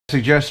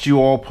Suggest you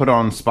all put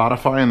on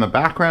Spotify in the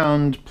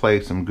background,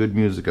 play some good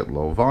music at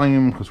low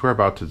volume, because we're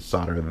about to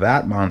solder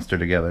that monster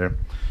together.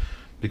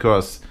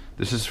 Because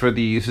this is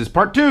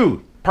part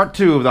two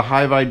of the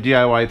Hi-Fi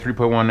DIY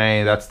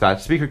 3.1A. That's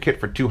that speaker kit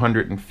for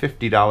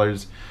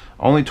 $250.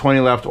 Only 20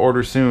 left.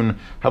 Order soon.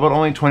 How about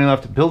only 20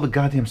 left? Build the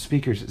goddamn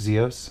speakers,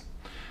 Zeos.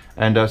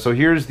 And so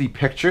here's the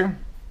picture.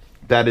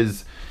 That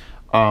is,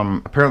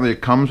 apparently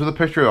it comes with a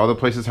picture. Other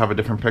places have a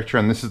different picture,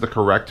 and this is the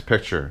correct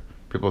picture.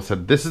 People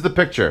said, this is the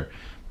picture.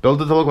 Build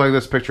it to look like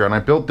this picture. And I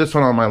built this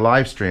one on my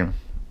live stream,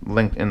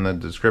 linked in the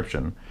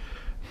description.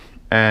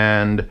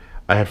 And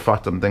I had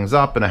fucked some things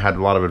up, and I had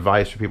a lot of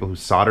advice for people who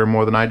solder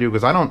more than I do,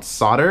 because I don't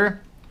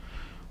solder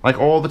like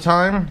all the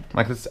time.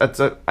 Like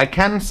I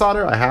can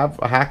solder. I have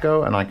a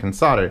Hacko and I can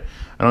solder.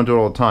 I don't do it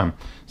all the time.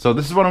 So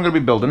this is what I'm going to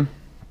be building,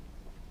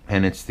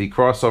 and it's the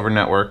crossover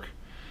network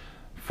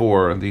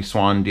for the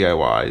Swan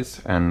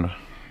DIYs, and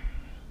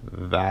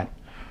that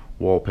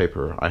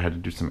wallpaper, I had to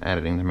do some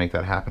editing to make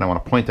that happen. I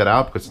want to point that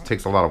out because it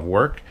takes a lot of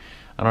work.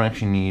 I don't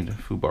actually need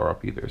foobar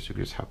up either, so you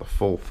can just have the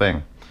full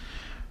thing.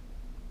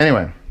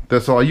 Anyway,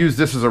 so I'll use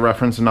this as a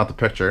reference and not the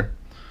picture.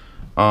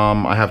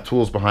 I have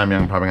tools behind me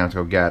I'm probably going to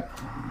have to go get.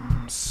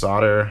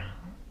 Solder,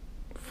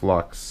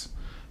 flux,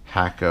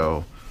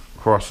 Hacko,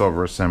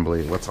 crossover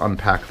assembly. Let's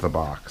unpack the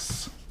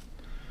box.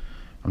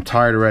 I'm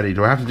tired already.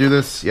 Do I have to do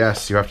this?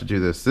 Yes, you have to do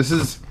this. This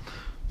is,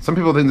 some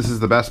people think this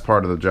is the best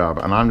part of the job,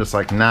 and I'm just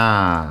like,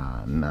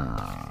 nah.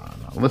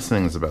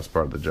 Listening is the best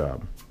part of the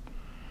job.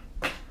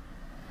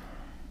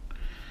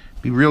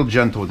 Be real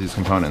gentle with these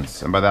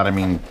components, and by that I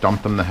mean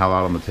dump them the hell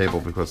out on the table,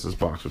 because this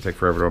box will take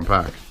forever to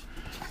unpack.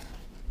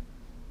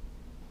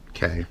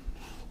 Okay.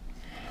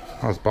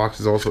 Oh, this box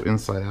is also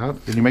inside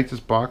out. Did you make this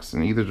box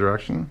in either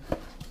direction?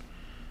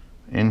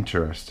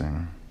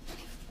 Interesting.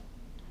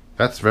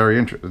 That's very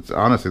interesting.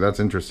 Honestly, that's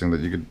interesting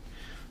that you could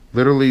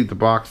literally, the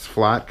box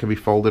flat can be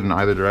folded in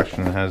either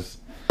direction and has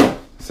the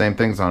same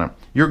things on it.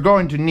 You're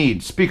going to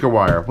need speaker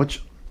wire,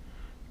 which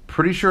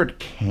pretty sure it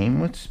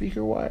came with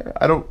speaker wire.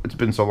 It's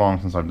been so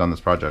long since I've done this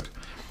project.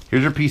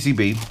 Here's your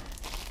PCB.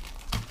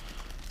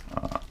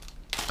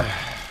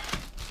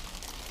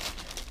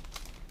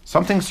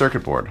 Something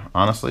circuit board,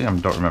 honestly, I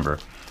don't remember.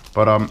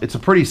 But it's a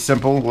pretty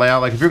simple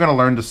layout. Like, if you're gonna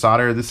learn to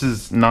solder, this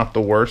is not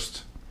the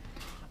worst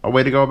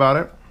way to go about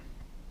it.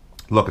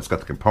 Look, it's got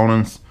the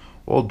components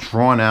all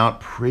drawn out,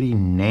 pretty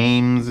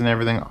names and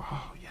everything.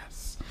 Oh,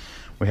 yes.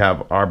 We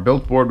have our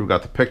built board, we've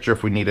got the picture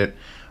if we need it.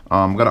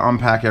 I'm gonna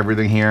unpack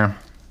everything here.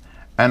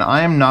 And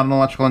I am not an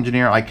electrical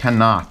engineer. I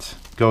cannot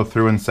go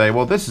through and say,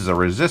 well, this is a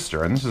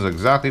resistor, and this is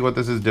exactly what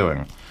this is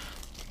doing.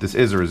 This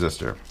is a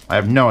resistor. I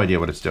have no idea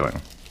what it's doing.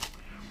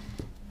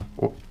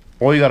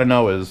 All you gotta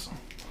know is,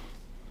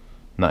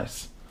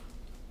 nice.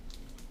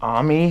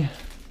 Ami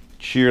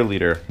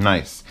cheerleader,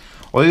 nice.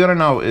 All you gotta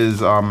know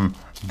is,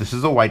 this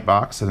is a white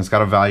box, and it's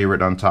got a value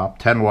written on top,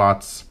 10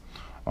 watts,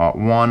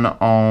 1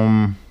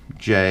 ohm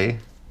J,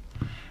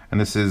 and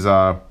this is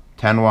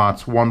 10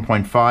 watts,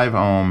 1.5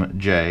 ohm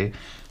J.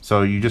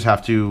 So you just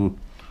have to,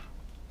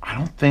 I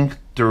don't think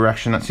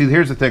see,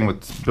 here's the thing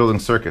with building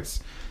circuits.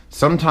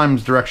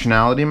 Sometimes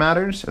directionality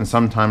matters, and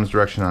sometimes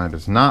directionality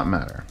does not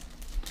matter.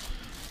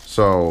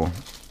 So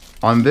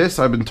on this,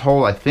 I've been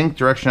told, I think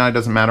directionality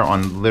doesn't matter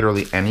on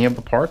literally any of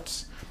the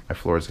parts. My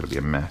floor is going to be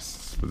a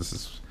mess. But this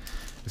is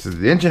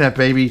the internet,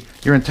 baby.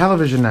 You're in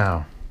television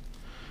now.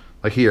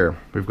 Like here,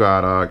 we've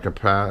got a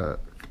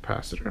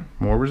capacitor,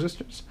 more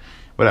resistors,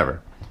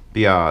 whatever.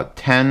 The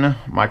 10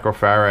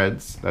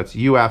 microfarads, that's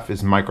UF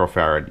is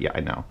microfarad, yeah, I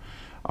know.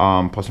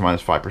 Plus or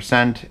minus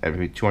 5%, and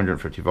maybe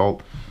 250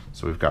 volt.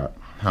 So we've got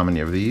how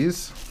many of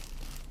these?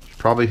 Should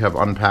probably have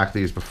unpacked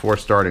these before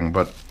starting,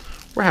 but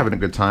we're having a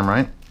good time,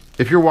 right?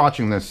 If you're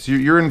watching this,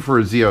 you're in for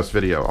a Zeos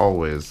video,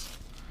 always.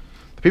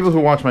 The people who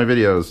watch my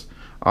videos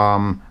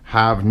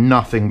have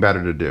nothing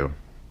better to do.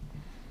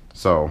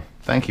 So,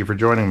 thank you for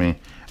joining me.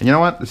 And you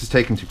know what? This is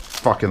taking too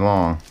fucking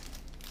long.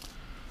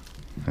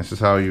 This is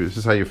how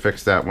you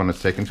fix that when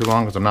it's taking too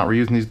long, because I'm not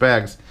reusing these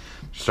bags.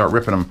 Just start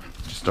ripping them.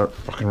 Just start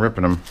fucking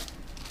ripping them.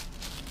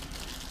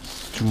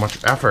 It's too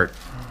much effort.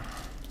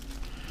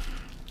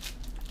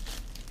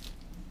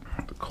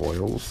 The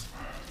coils.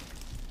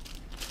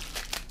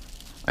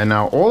 And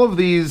now all of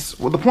these,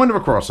 well, the point of a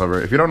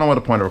crossover, if you don't know what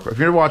the point of if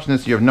you're watching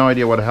this, you have no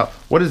idea what the hell,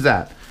 what is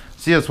that?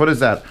 CS, what is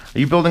that? Are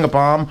you building a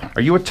bomb?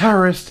 Are you a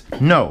terrorist?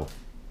 No.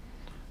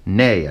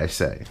 Nay, I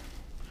say.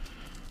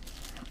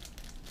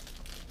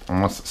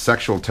 Unless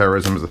sexual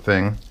terrorism is a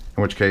thing,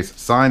 in which case,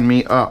 sign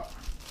me up.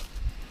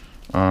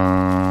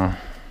 No.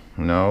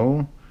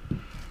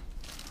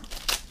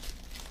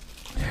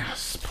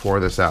 Yes, pour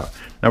this out.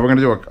 Now we're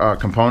gonna do a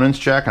components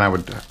check, and I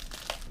would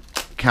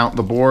count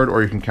the board,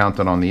 or you can count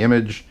it on the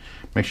image.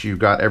 Make sure you've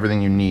got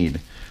everything you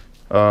need.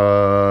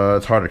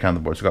 It's hard to count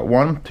the board. So we've got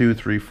 1, 2,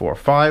 3, 4,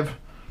 5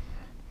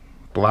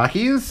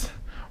 blackies,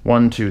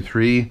 1, 2,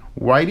 3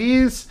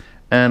 whiteys,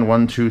 and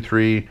 1, 2,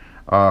 3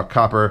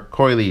 copper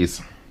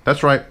coilies.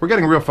 That's right, we're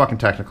getting real fucking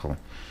technical.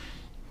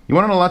 You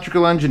want an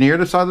electrical engineer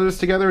to solder this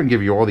together and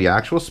give you all the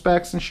actual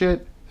specs and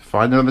shit?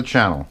 Find another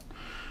channel.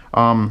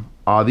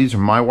 These are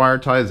my wire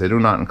ties. They do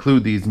not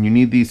include these, and you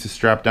need these to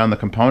strap down the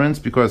components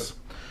because,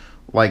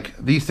 like,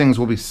 these things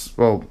will be,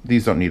 well,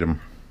 these don't need them.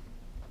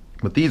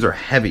 But these are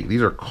heavy.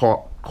 These are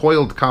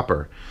coiled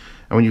copper.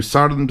 And when you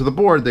solder them to the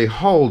board, they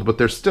hold, but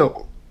they're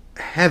still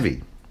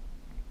heavy.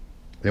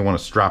 They want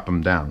to strap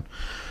them down.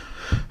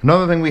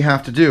 Another thing we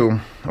have to do,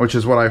 which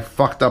is what I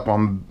fucked up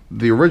on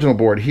the original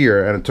board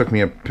here, and it took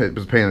me it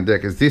was a pain in the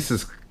dick, is this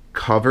is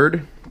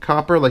covered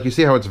copper. Like, you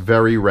see how it's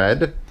very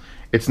red?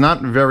 It's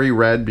not very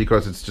red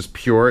because it's just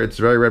pure. It's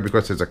very red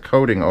because there's a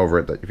coating over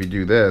it that if you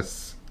do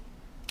this,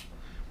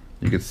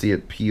 you can see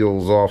it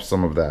peels off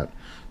some of that.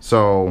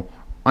 So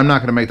I'm not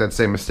going to make that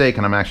same mistake,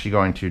 and I'm actually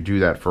going to do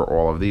that for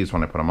all of these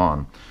when I put them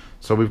on.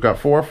 So we've got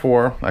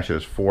four. Actually,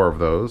 there's 4 of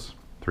those,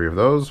 3 of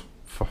those,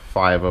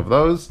 5 of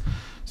those.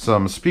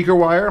 Some speaker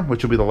wire,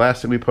 which will be the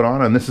last thing we put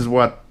on, and this is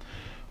what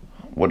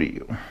are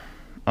you?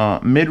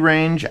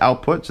 Mid-range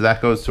output, so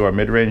that goes to our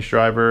mid-range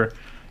driver.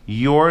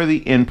 You're the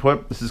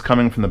input. This is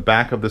coming from the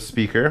back of the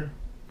speaker.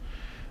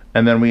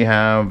 And then we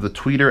have the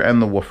tweeter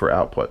and the woofer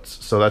outputs.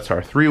 So that's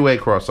our 3-way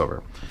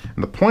crossover.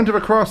 And the point of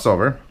a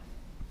crossover,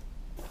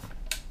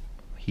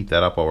 heat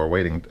that up while we're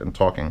waiting and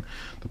talking.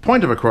 The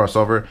point of a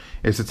crossover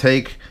is to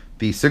take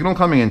the signal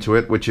coming into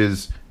it, which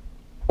is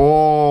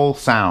all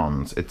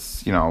sounds.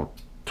 It's,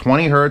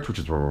 20 hertz, which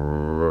is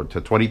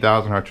to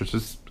 20,000 hertz, which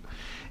is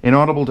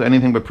inaudible to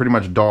anything but pretty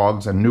much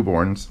dogs and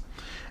newborns,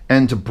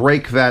 and to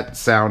break that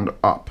sound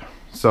up.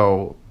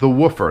 So the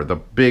woofer, the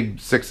big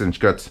 6-inch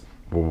guts,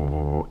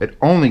 it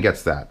only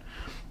gets that.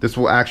 This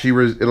will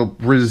actually, it'll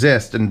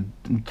resist and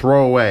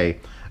throw away,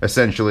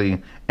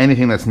 essentially,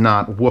 anything that's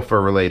not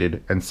woofer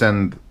related and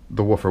send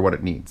the woofer what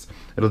it needs.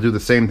 It'll do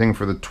the same thing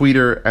for the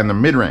tweeter and the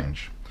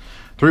mid-range.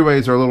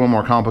 3-ways are a little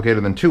more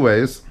complicated than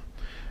 2-ways,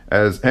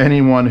 as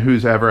anyone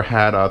who's ever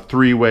had a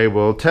 3-way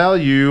will tell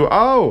you.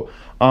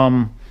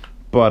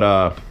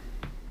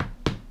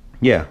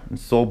 Yeah,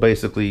 it's all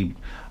basically,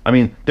 I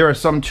mean, there are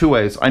some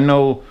 2-ways. I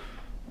know,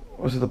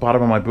 what's at the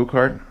bottom of my boot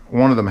cart?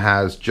 One of them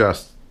has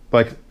just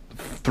like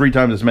 3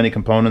 times as many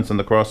components in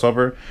the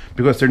crossover,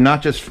 because they're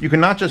not just, you can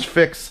not just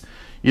fix,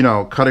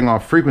 cutting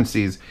off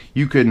frequencies.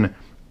 You can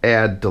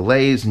add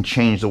delays and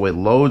change the way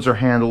loads are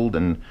handled,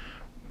 and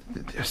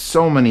there's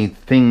so many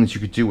things you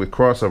could do with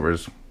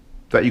crossovers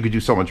that you could do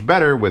so much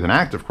better with an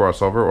active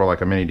crossover or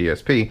like a mini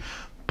DSP.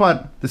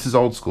 But this is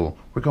old school.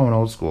 We're going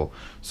old school.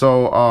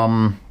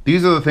 So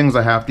these are the things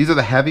I have. These are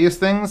the heaviest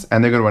things,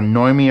 and they're going to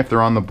annoy me if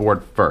they're on the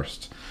board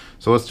first.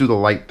 So let's do the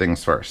light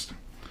things first.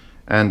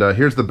 And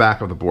here's the back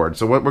of the board.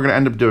 So what we're going to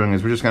end up doing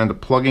is we're just going to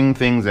end up plugging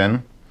things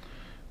in.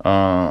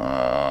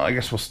 I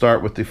guess we'll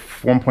start with the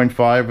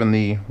 1.5 and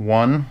the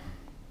 1.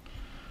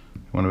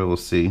 You want to be able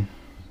to see.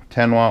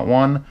 10 watt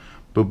one.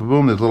 Boom, boom,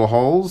 boom. There's little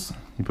holes.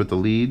 You put the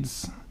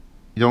leads.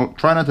 You don't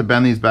try not to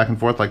bend these back and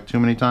forth like too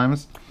many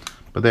times.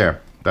 But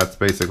there. That's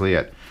basically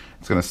it.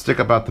 It's going to stick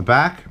up out the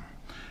back.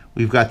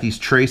 We've got these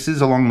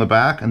traces along the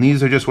back, and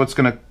these are just what's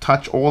going to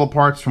touch all the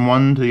parts from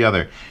one to the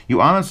other.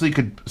 You honestly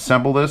could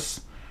assemble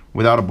this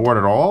without a board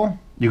at all.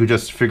 You could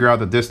just figure out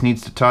that this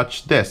needs to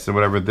touch this, and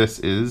whatever this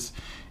is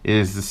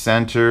the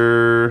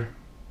center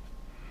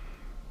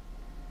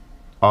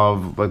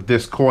of like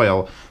this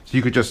coil. So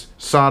you could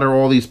just solder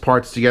all these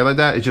parts together like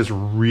that. It's just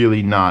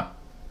really not.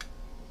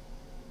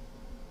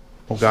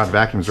 Oh God,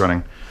 vacuum's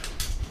running.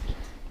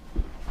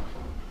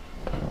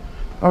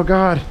 Oh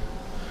God,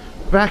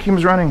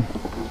 vacuum's running.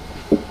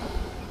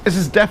 This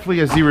is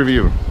definitely a Z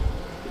review.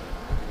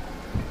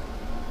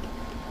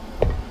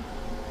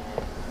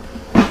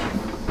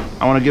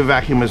 I want to give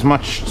vacuum as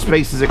much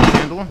space as it can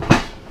handle,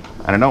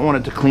 and I don't want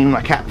it to clean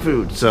my cat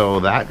food, so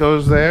that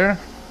goes there.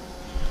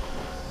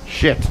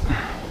 Shit.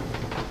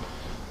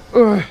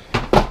 Ugh.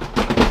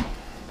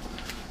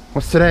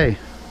 What's today?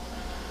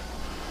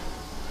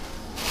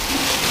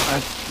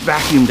 It's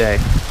vacuum day.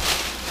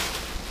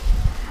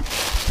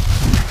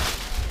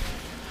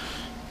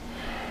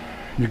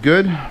 You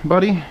good,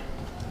 buddy?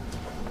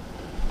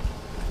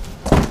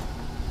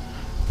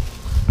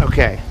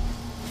 Okay.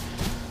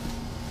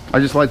 I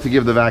just like to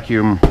give the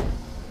vacuum.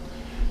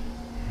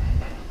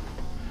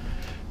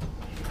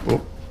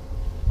 Oh,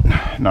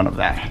 none of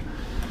that.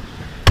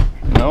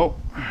 Nope.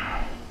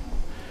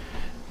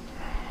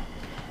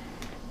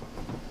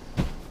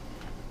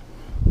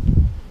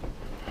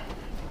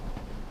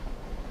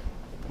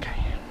 Okay.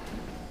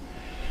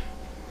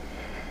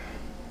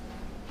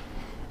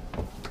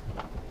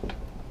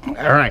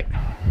 All right.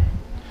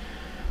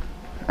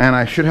 And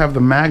I should have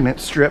the magnet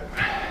strip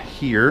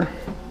here.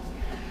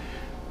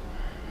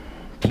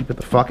 Keep it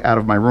the fuck out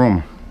of my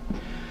room.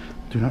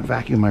 Do not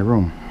vacuum my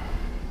room.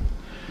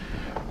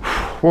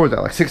 What was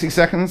that, like 60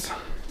 seconds?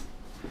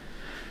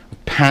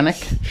 Panic,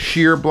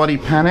 sheer bloody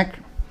panic.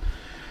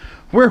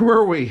 Where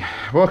were we?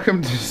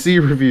 Welcome to C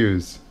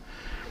Reviews.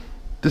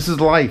 This is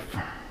life.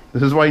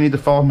 This is why you need to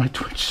follow my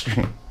Twitch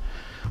stream.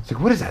 It's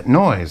like, what is that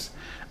noise?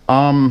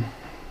 Our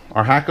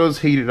Hakko's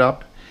heated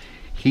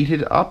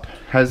up,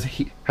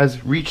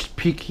 has reached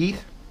peak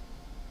heat.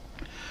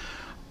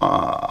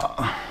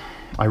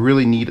 I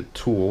really need a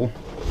tool.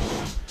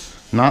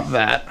 Not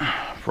that.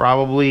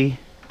 Probably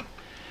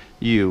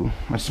you.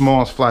 My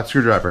smallest flat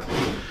screwdriver.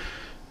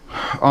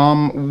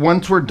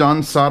 Once we're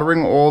done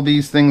soldering all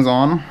these things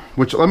on,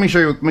 which let me show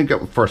you, let me get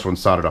the first one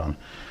soldered on.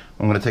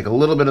 I'm going to take a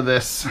little bit of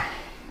this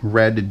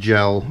red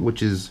gel,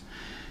 which is,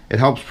 it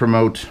helps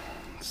promote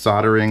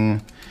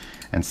soldering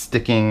and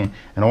sticking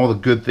and all the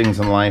good things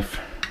in life.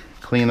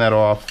 Clean that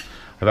off.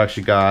 I've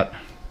actually got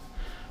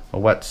a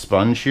wet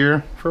sponge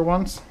here for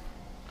once.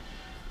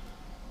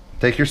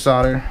 Take your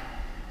solder.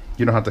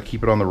 You don't have to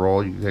keep it on the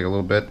roll. You can take a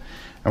little bit.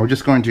 And we're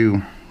just going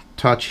to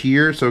touch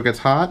here so it gets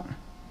hot.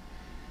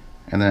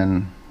 And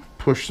then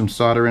push some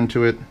solder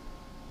into it.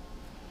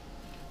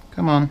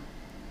 Come on.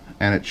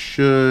 And it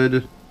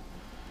should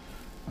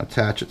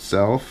attach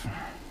itself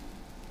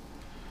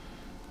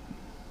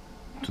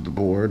to the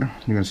board.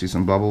 You're going to see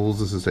some bubbles.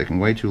 This is taking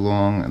way too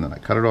long. And then I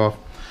cut it off.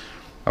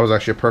 That was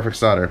actually a perfect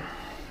solder.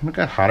 It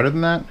got hotter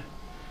than that.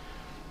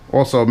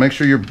 Also, make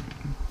sure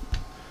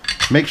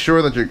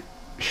that your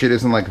shit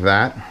isn't like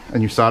that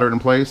and you solder it in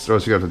place, or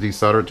else you have to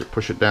desolder it to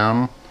push it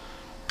down.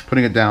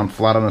 Putting it down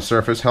flat on the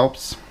surface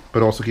helps,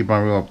 but also keep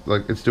on real,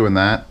 like it's doing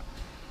that.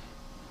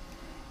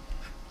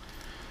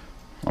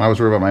 I was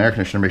worried about my air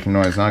conditioner making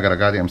noise. Now I got a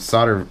goddamn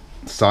solder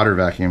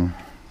vacuum.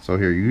 So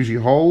here, you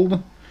usually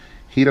hold,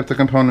 heat up the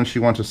components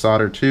you want to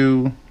solder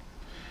to,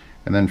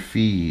 and then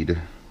feed.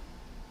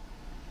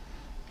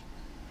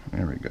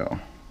 There we go.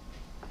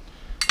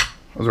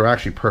 Those are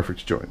actually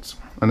perfect joints,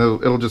 and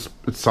it'll just,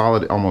 it's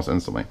solid almost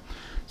instantly.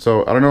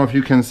 So I don't know if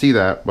you can see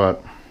that,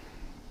 but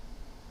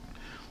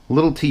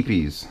little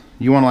teepees.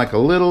 You want like a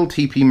little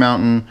teepee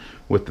mountain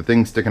with the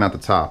thing sticking out the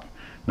top.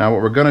 Now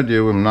what we're going to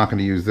do, I'm not going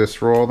to use this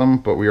for all of them,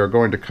 but we are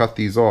going to cut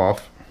these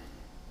off.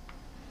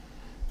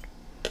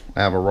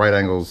 I have a right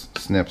angles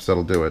snips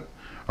that'll do it.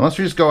 Unless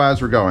we just go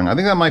as we're going. I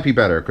think that might be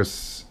better,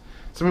 because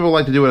some people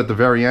like to do it at the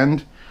very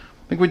end.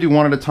 I think we do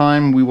one at a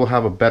time, we will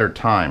have a better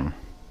time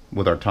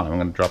with our time. I'm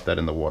going to drop that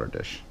in the water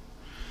dish.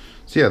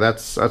 So yeah,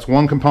 that's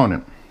one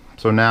component.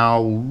 So now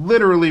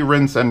literally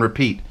rinse and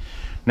repeat.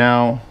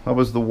 Now that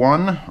was the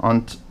one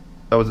on,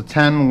 that was a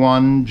 10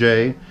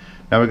 1J.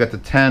 Now we got the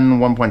 10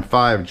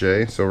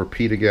 1.5J. So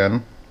repeat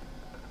again.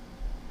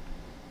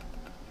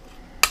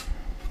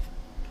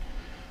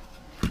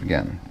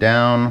 Again,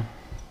 down.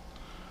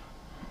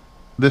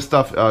 This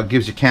stuff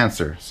gives you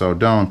cancer, so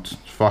don't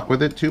fuck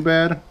with it too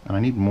bad. And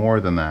I need more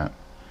than that,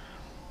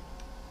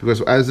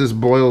 because as this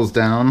boils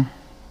down,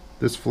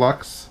 this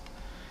flux,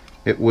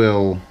 it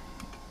will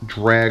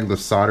drag the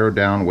solder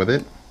down with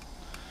it.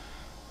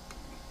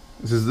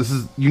 This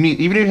is you need,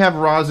 even if you have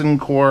rosin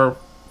core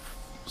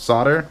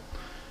solder,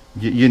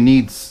 you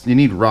need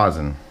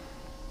rosin.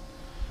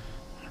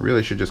 I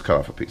really should just cut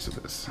off a piece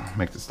of this.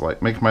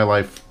 Make my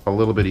life a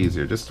little bit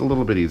easier, just a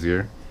little bit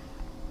easier.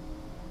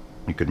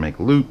 You could make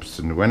loops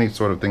and do any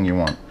sort of thing you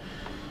want.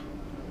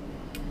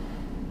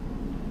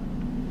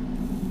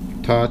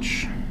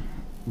 Touch,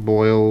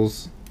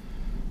 boils,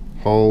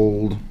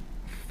 hold,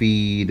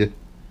 feed,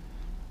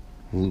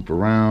 loop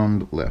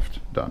around, lift,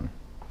 done.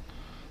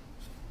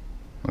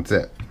 That's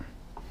it.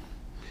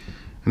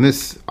 And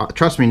this,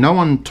 trust me, no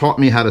one taught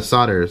me how to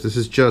solder. This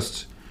is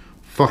just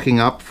fucking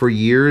up for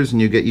years, and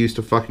you get used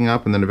to fucking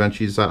up, and then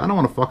eventually you decide, I don't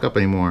want to fuck up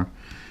anymore.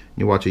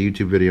 You watch a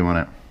YouTube video on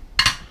it.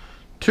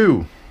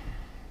 2.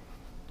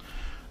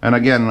 And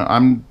again,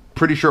 I'm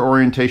pretty sure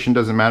orientation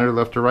doesn't matter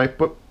left or right,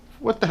 but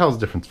what the hell's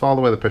the difference? Follow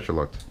the way the picture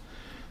looked.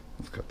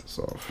 Let's cut this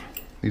off.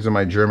 These are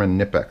my German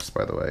Knipex,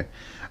 by the way.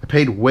 I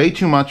paid way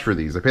too much for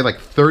these. I paid like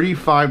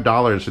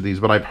 $35 for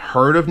these, but I've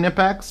heard of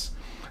Knipex,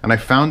 and I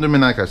found them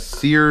in like a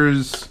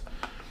Sears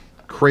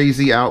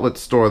crazy outlet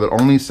store that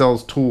only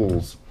sells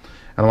tools.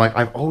 And I'm like,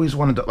 I've always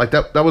wanted to, like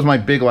that was my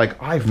big,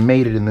 like, I've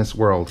made it in this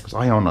world, because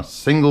I own a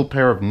single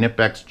pair of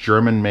Knipex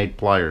German-made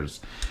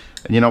pliers.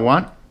 And you know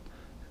what?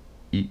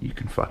 You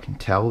can fucking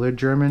tell they're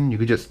German. You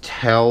could just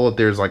tell that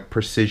there's like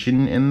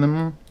precision in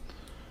them.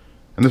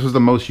 And this was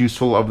the most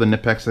useful of the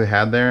Knipex they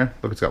had there.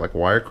 Look, it's got like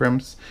wire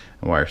crimps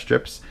and wire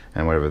strips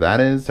and whatever that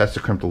is. That's to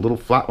crimp the little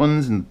flat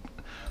ones, and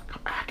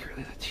how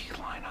accurately the teeth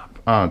line up.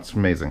 Oh, it's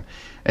amazing.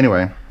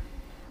 Anyway,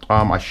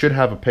 I should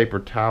have a paper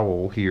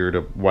towel here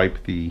to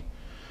wipe the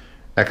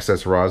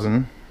excess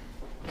rosin.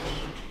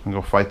 And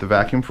go fight the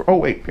vacuum for. Oh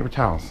wait, paper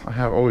towels.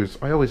 I always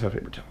have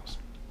paper towels,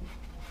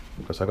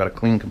 because I've got to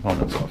clean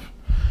components off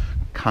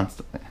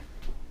constantly.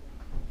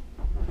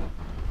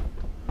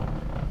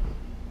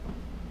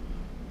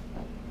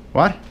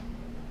 What?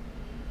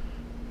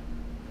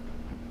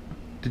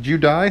 Did you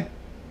die?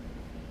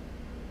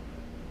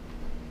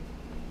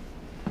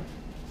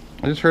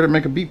 I just heard it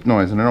make a beep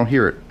noise and I don't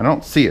hear it. I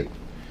don't see it.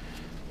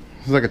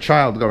 This is like a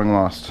child going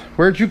lost.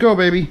 Where'd you go,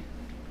 baby?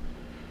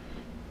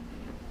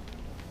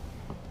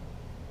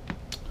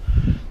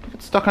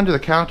 Get stuck under the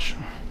couch.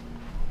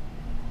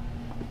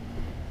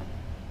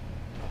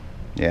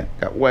 Yeah,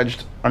 got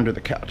wedged under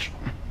the couch.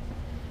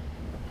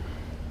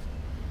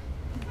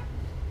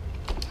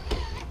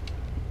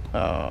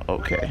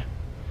 Okay.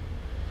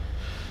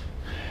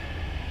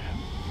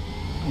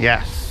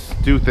 Yes,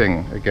 do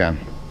thing again.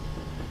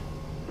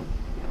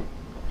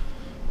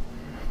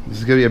 This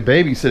is gonna be a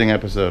babysitting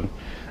episode.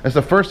 It's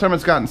the first time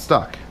it's gotten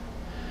stuck.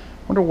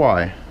 Wonder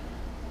why.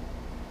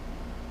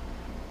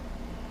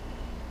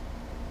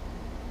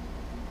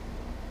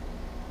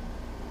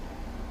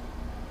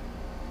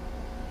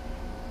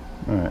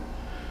 Alright.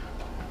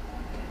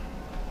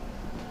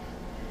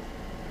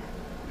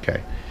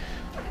 Okay.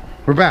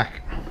 We're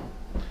back.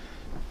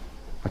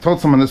 I told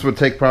someone this would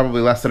take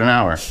probably less than an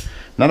hour.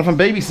 Not if I'm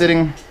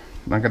babysitting.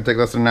 Not gonna take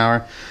less than an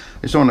hour.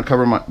 I just don't want to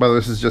cover my... By the way,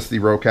 this is just the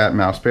Rocat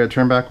mouse pad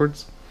turned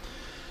backwards.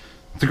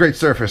 It's a great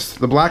surface.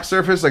 The black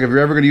surface, like if you're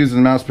ever going to use the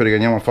mouse pad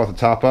again, you don't want to fuck the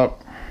top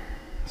up.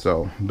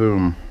 So,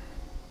 boom.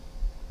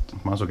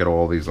 Might as well get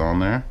all these on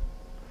there.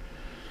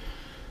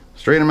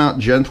 Straighten them out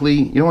gently.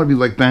 You don't want to be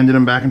like bending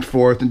them back and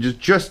forth, and just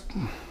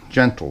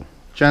gentle.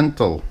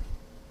 Gentle.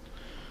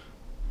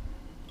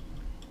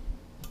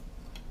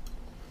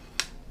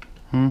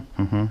 And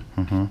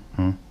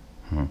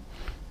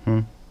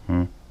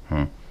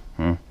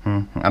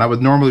I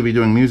would normally be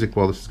doing music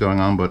while this is going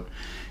on, but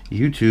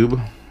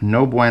YouTube,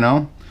 no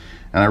bueno.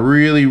 And I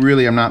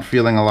really am not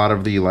feeling a lot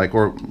of the, like,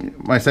 or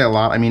when I say a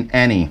lot, I mean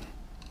any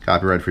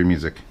copyright-free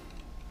music.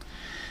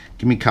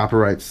 Give me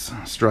copyrights,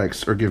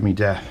 strikes, or give me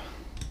death.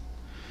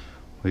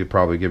 Well, you'd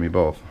probably give me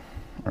both.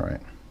 All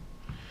right.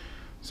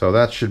 So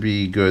that should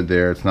be good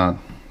there. It's not,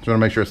 just want to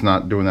make sure it's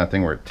not doing that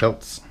thing where it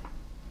tilts.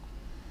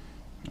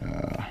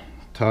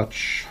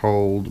 Touch,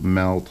 hold,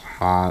 melt,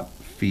 hot,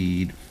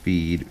 feed,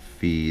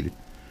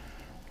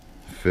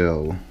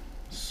 fill,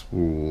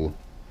 spool.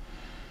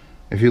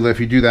 If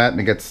you do that and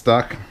it gets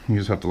stuck, you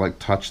just have to like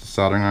touch the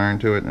soldering iron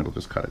to it and it'll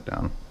just cut it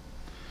down.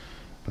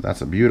 But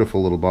that's a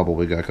beautiful little bubble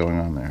we got going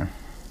on there.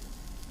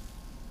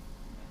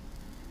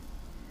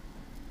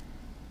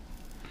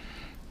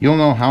 You'll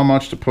know how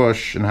much to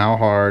push and how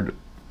hard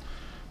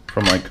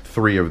from like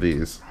 3 of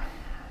these.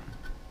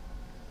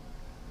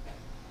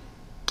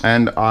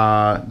 And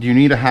do you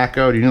need a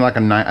Hacko? Do you need like a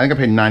I think I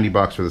paid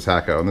 $90 for this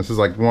Hacko, and this is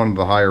like one of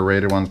the higher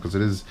rated ones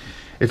because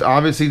it's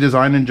obviously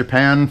designed in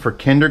Japan for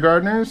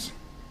kindergartners.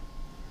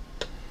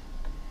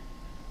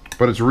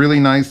 But it's really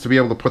nice to be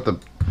able to put the,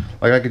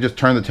 like I could just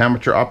turn the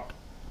temperature up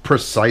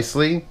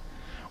precisely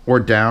or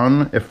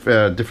down if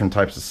different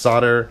types of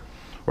solder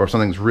or if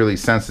something's really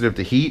sensitive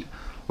to heat.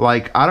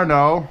 Like, I don't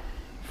know,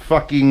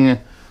 fucking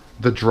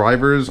the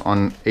drivers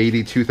on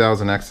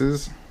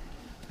 82,000Xs.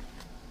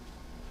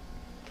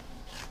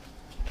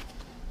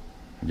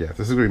 Yeah,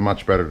 this is gonna be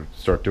much better to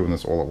start doing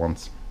this all at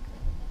once.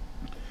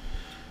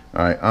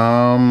 Alright,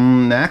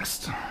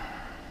 next.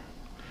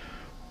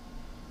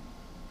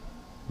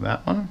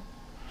 That one?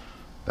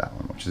 That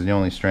one, which is the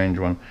only strange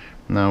one.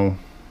 Now,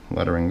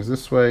 lettering's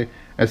this way.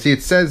 And see,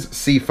 it says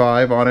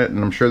C5 on it,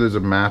 and I'm sure there's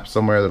a map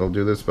somewhere that'll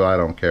do this, but I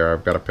don't care.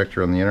 I've got a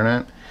picture on the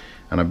internet,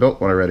 and I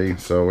built one already,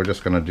 so we're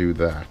just gonna do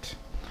that.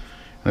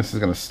 And this is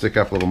gonna stick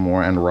up a little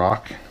more and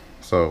rock.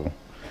 So,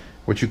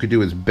 what you could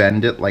do is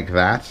bend it like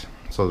that,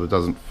 so that it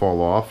doesn't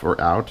fall off or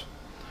out,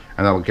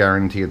 and that'll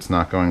guarantee it's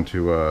not going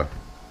to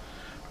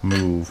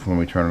move when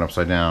we turn it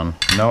upside down.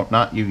 No,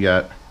 not you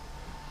yet.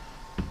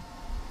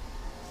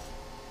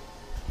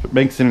 If it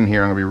makes it in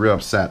here, I'm gonna be real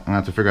upset. I'm gonna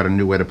have to figure out a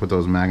new way to put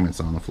those magnets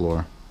on the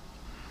floor.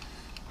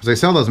 Because they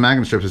sell those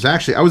magnet strips. It's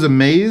actually, I was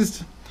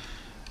amazed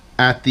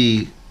at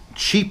the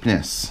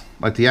cheapness,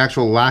 like the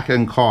actual lack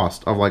in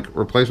cost of like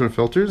replacement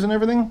filters and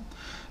everything.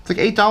 It's like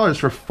 $8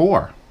 for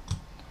 4.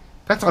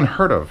 That's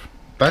unheard of.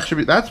 That should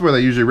be, that's where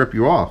they usually rip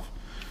you off.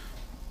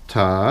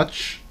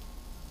 Touch,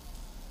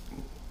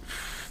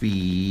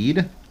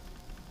 feed,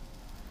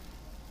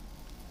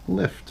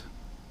 lift.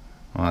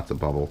 Oh, that's a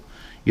bubble.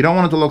 You don't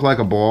want it to look like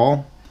a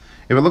ball.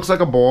 If it looks like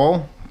a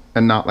ball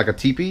and not like a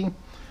teepee,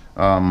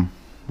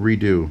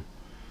 redo.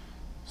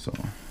 So,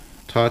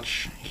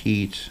 touch,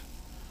 heat,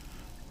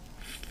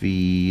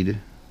 feed.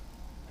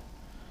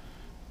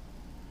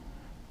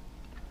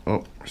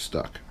 Oh, we're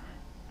stuck.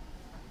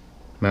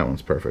 That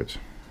one's perfect.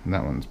 And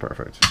that one's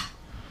perfect.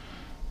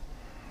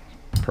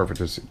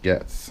 Perfect as it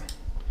gets.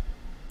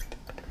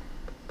 I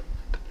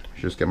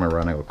should just get my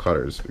round angle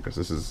cutters because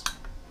this is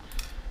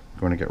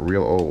going to get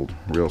real old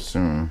real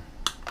soon.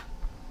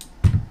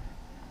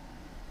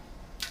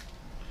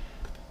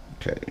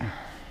 Okay.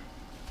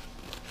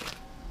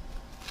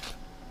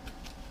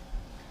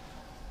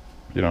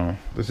 You know,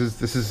 this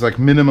is like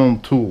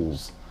minimum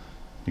tools.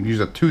 You can use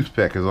a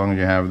toothpick as long as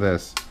you have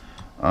this.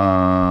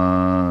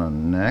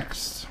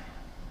 Next.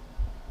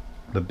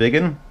 The big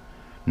one?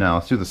 No,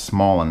 let's do the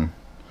small one.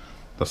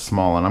 The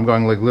small one. I'm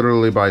going like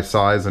literally by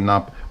size and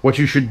not... What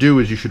you should do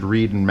is you should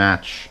read and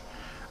match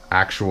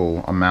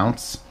actual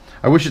amounts.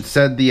 I wish it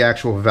said the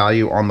actual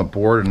value on the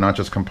board and not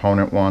just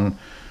component 1.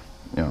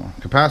 You know,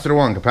 capacitor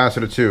 1,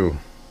 capacitor 2.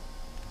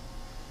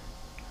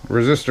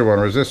 Resistor 1,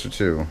 resistor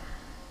 2.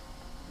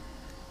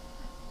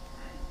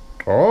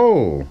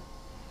 Oh!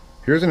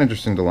 Here's an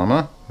interesting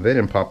dilemma. They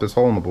didn't pop this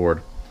hole in the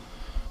board.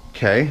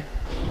 Okay,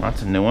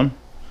 that's a new one.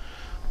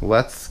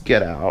 Let's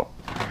get out.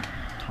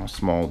 How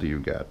small do you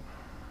get?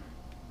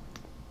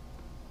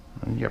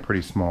 You get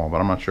pretty small, but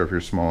I'm not sure if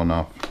you're small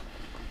enough.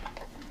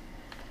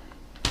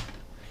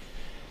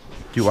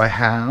 Do I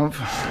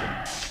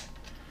have...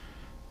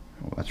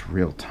 Oh, that's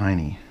real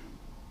tiny.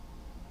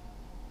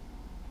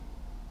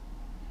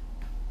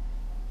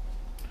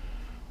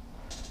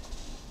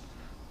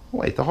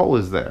 Wait, the hole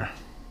is there.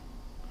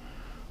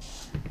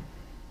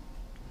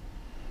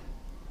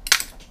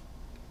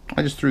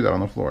 I just threw that on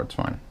the floor. It's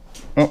fine.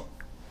 Oh,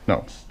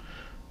 no.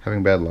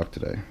 Having bad luck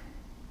today.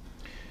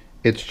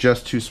 It's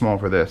just too small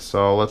for this.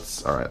 So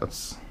let's, all right,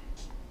 let's.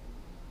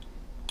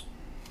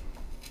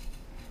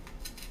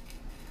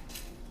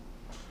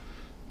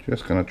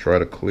 Just gonna try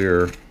to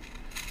clear.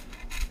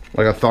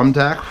 Like a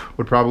thumbtack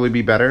would probably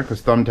be better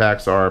because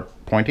thumbtacks are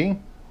pointy.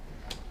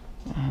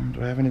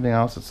 Do I have anything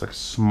else that's like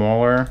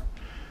smaller?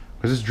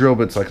 Because this drill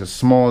bit's like as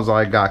small as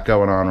I got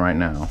going on right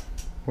now.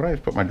 Where did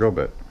I put my drill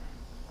bit?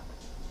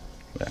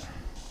 There.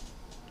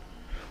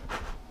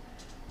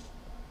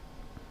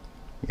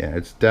 Yeah,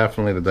 it's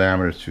definitely the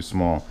diameter is too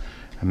small.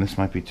 And this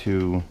might be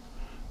too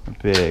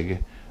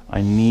big.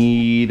 I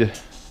need...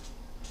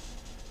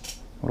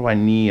 What do I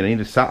need? I need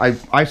to stop.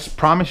 I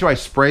promise you I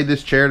sprayed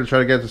this chair to try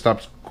to get it to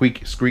stop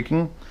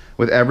squeaking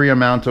with every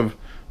amount of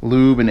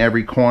lube in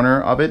every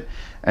corner of it.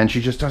 And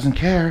she just doesn't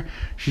care.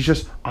 She's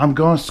just, I'm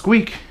going to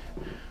squeak.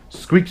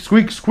 Squeak,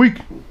 squeak, squeak.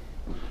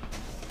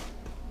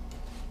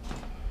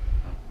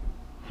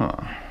 Huh.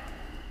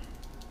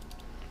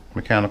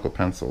 Mechanical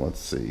pencil, let's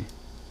see.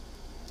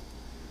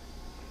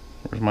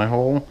 Where's my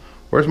hole?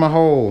 Where's my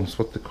hole? That's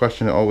what the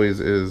question always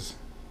is.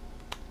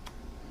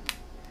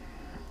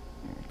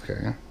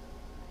 Okay.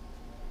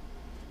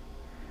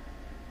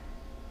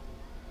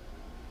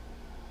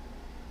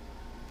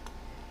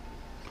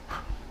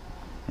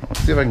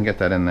 Let's see if I can get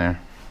that in there.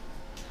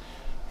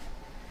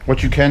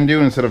 What you can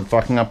do instead of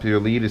fucking up your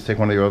lead is take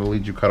one of the other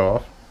leads you cut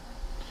off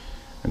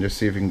and just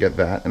see if you can get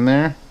that in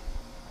there.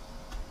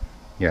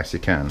 Yes, you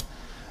can.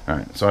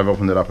 Alright, so I've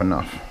opened it up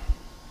enough.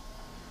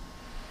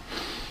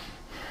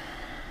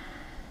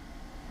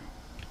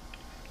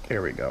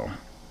 There we go.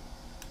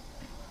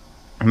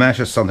 And that's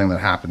just something that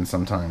happens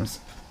sometimes.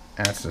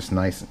 That's just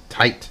nice and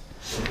tight.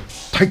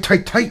 Tight,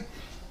 tight, tight!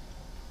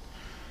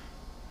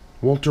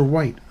 Walter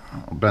White.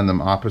 I'll bend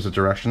them opposite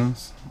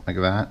directions, like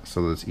that,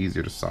 so that it's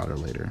easier to solder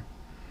later.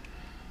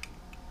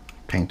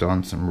 Paint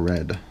on some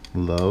red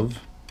love.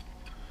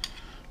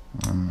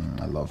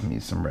 I love me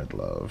some red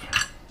love.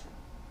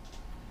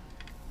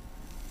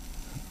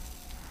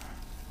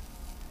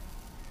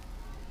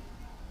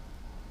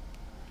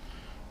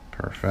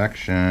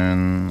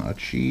 Perfection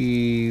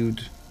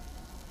achieved.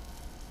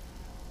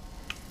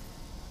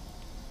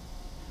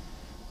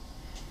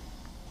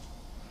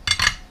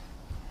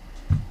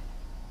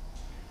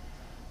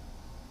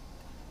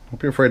 Don't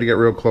be afraid to get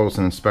real close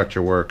and inspect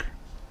your work.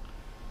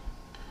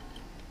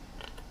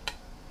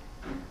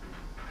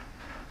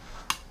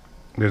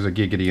 There's a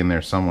giggity in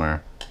there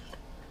somewhere.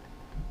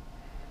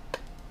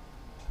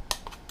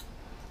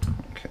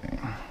 Okay.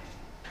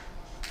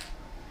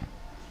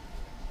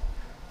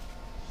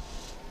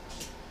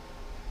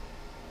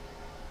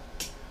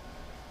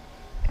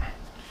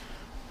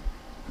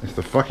 It's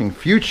the fucking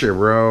future,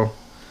 bro.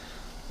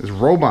 There's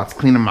robots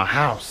cleaning my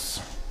house.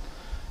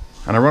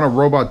 And I run a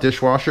robot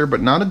dishwasher,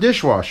 but not a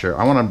dishwasher.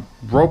 I want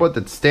a robot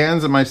that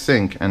stands at my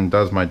sink and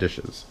does my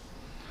dishes.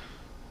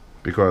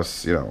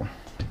 Because, you know,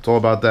 it's all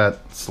about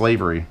that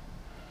slavery.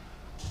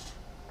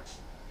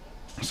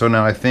 So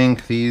now I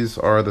think these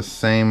are the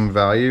same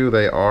value.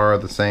 They are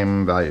the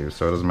same value,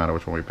 so it doesn't matter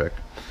which one we pick.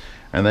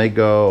 And they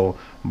go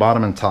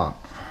bottom and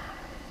top.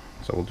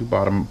 So we'll do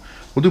bottom.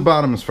 We'll do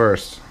bottoms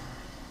first.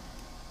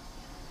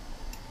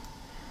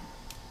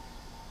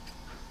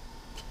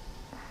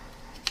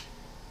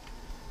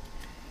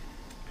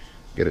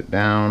 Get it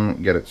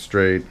down, get it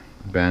straight,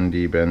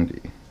 bendy,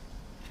 bendy.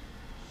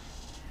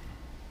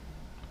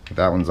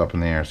 That one's up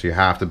in the air, so you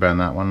have to bend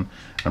that one.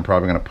 I'm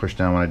probably going to push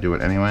down when I do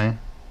it anyway.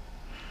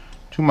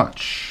 Too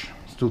much.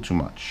 Still too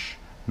much.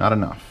 Not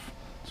enough.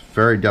 It's a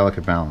very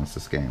delicate balance,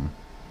 this game.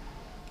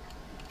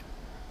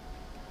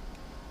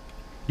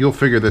 You'll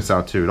figure this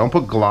out too. Don't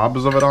put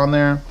globs of it on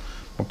there,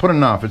 but put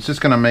enough. It's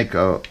just going to make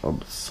a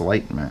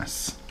slight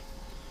mess.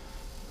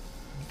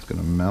 It's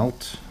going to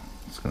melt.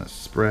 It's going to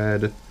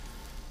spread.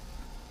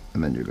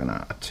 And then you're going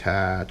to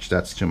attach.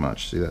 That's too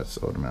much. See, that's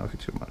automatically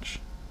too much.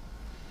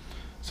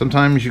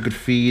 Sometimes you could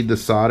feed the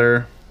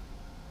solder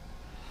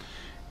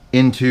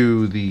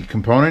into the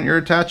component you're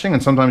attaching,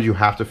 and sometimes you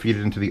have to feed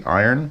it into the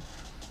iron.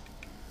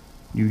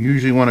 You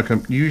usually want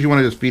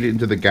to just feed it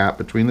into the gap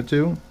between the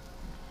two.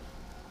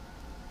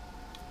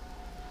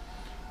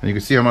 And you can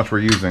see how much we're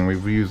using.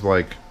 We've used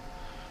like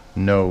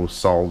no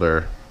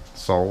solder.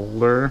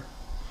 Solder.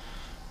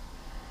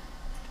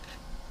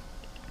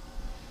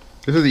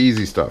 This is the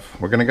easy stuff.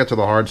 We're gonna get to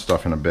the hard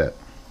stuff in a bit.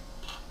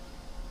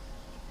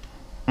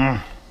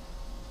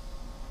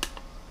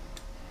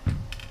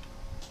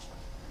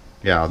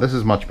 Yeah, this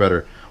is much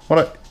better. When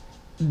I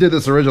did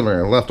this originally,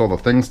 I left all the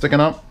things sticking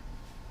up.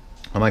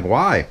 I'm like,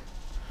 why?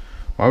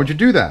 Why would you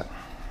do that?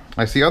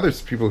 I see other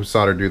people who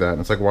solder do that,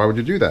 and it's like, why would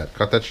you do that?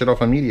 Cut that shit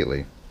off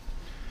immediately.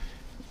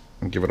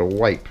 And give it a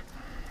wipe.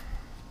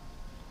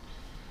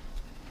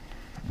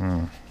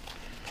 You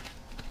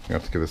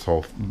have to give this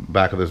whole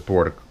back of this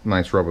board a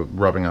nice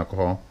rubbing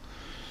alcohol.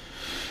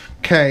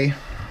 Okay,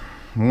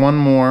 one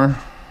more,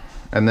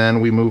 and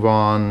then we move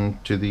on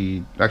to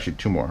the, actually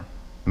two more.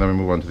 And then we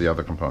move on to the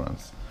other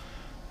components.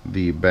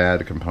 The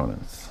bad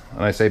components.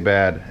 And I say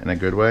bad in a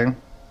good way.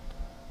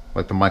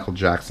 Like the Michael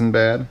Jackson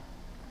bad.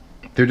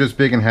 They're just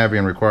big and heavy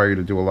and require you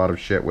to do a lot of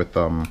shit with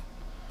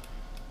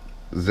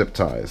zip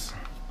ties.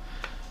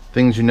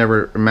 Things you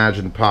never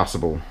imagined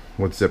possible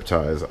with zip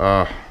ties.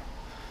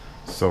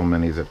 So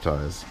many zip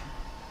ties.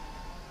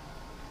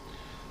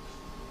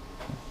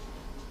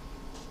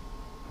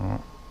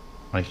 Oh,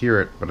 I hear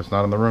it, but it's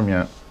not in the room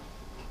yet.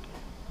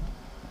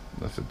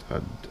 That's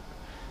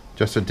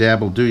just a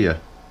dab will do ya.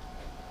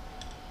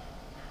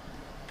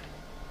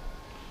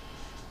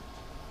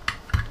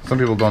 Some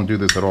people don't do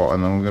this at all,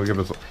 and I'm gonna give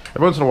this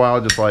every once in a while,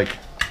 just like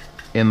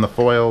in the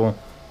foil. I'm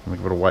gonna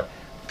give it a wipe.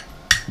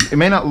 It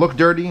may not look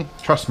dirty.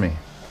 Trust me.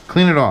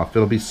 Clean it off.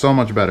 It'll be so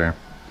much better.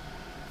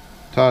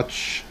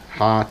 Touch,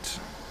 hot,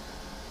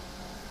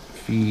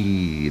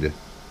 feed,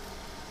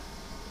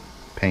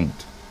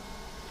 paint.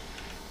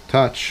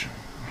 Touch,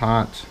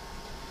 hot,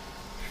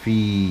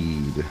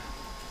 feed,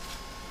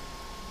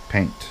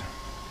 paint.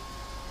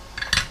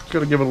 Just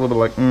gotta give it a little bit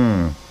like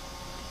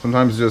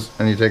Sometimes just,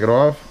 and you take it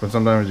off, but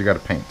sometimes you gotta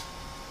paint.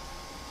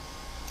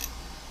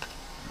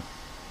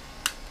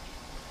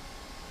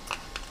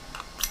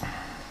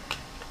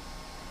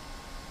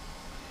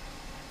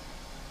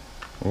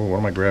 Oh, what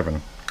am I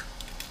grabbing?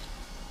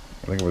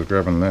 I think I was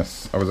grabbing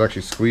this. I was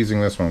actually squeezing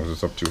this one because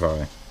it's up too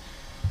high.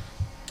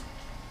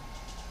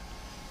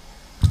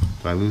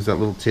 Did I lose that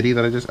little titty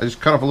that I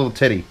just cut off a little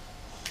titty.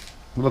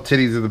 Little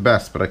titties are the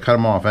best, but I cut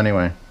them off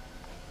anyway.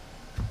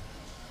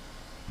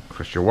 Of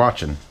course, you're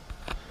watching.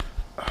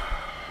 I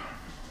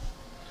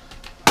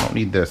don't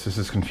need this. This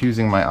is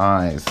confusing my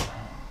eyes.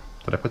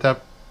 Did I put that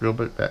real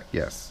bit back?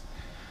 Yes.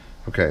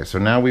 Okay, so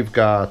now we've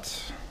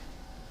got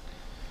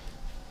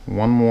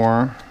one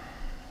more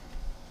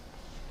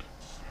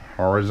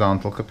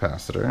horizontal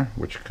capacitor,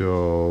 which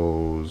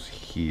goes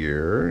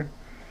here,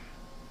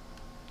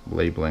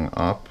 labeling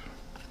up.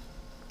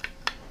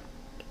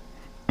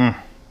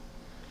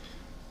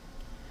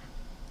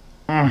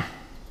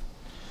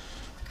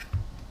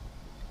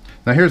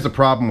 Now here's the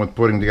problem with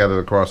putting together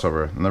the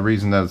crossover, and the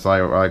reason that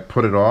I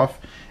put it off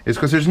is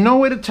because there's no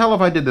way to tell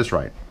if I did this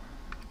right.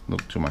 A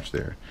little too much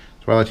there.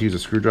 That's why I like to use a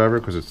screwdriver,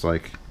 because it's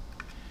like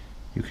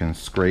you can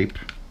scrape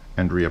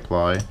and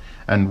reapply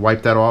and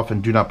wipe that off,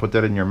 and do not put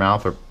that in your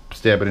mouth or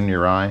stab it in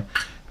your eye,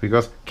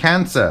 because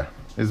cancer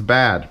is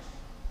bad.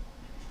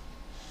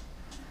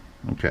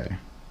 Okay.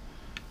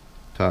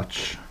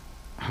 Touch,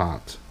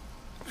 hot,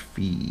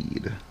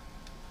 feed.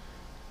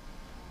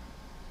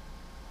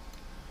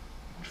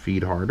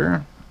 Feed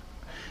harder.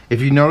 If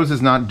you notice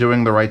it's not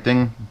doing the right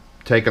thing,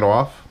 take it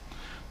off.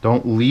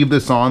 Don't leave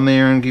this on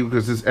there and keep,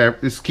 because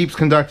this keeps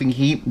conducting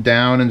heat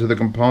down into the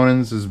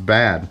components. This is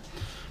bad.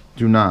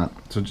 Do not.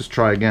 So just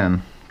try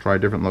again. Try a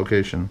different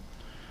location.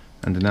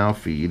 And now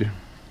feed.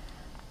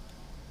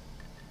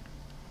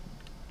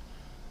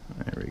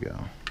 There we go.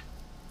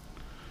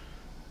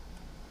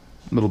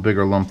 A little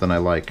bigger lump than I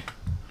like.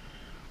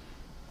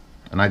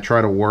 And I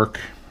try to work.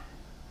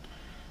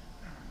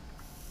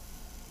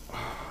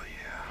 Oh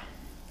yeah.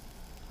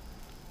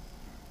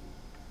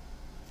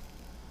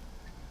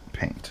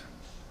 Paint.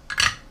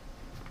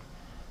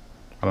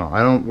 I don't know.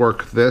 I don't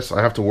work this.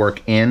 I have to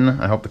work in.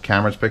 I hope the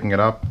camera's picking it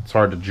up. It's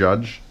hard to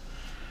judge.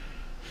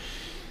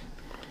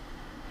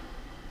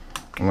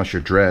 Unless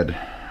you're Dread,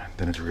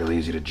 then it's real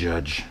easy to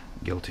judge.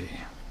 Guilty.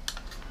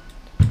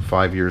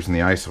 5 years in the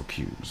ISO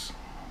cubes.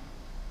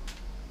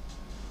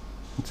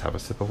 Let's have a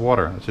sip of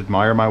water. Let's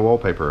admire my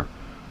wallpaper.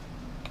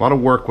 A lot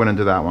of work went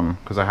into that one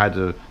because I had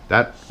to.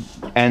 That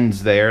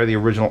ends there. The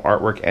original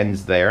artwork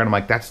ends there, and I'm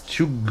like, that's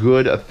too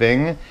good a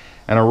thing.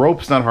 And a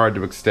rope's not hard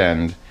to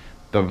extend.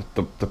 The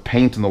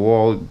paint on the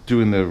wall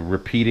doing the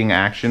repeating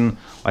action,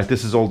 like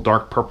this is all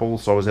dark purple,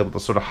 so I was able to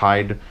sort of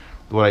hide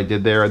what I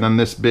did there. And then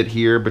this bit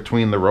here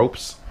between the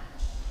ropes,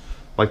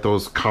 like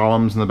those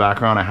columns in the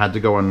background, I had to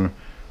go and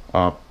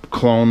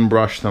clone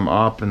brush them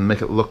up and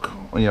make it look,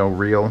 you know,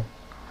 real.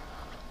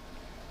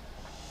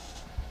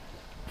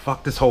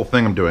 Fuck this whole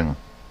thing I'm doing.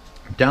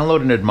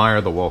 Download and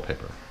admire the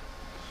wallpaper.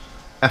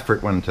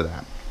 Effort went into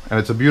that, and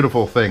it's a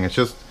beautiful thing. It's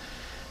just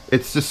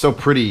so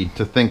pretty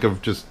to think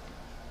of just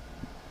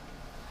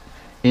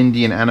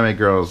Indian anime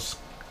girls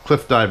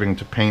cliff diving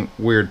to paint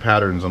weird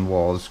patterns on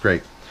walls. It's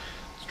great.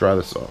 Let's dry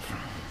this off.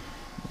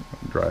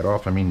 Dry it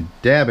off. I mean,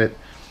 dab it.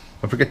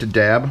 Don't forget to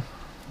dab.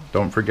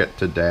 Don't forget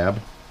to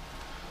dab.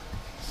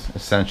 It's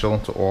essential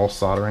to all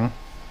soldering.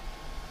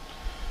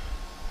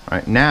 All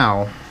right,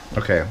 now,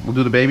 okay, we'll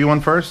do the baby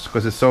one first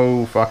because it's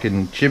so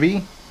fucking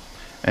chibi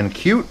and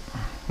cute.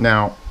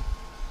 Now,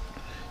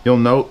 you'll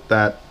note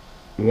that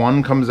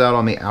one comes out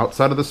on the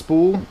outside of the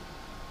spool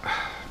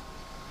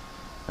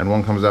and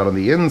one comes out on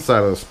the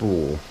inside of the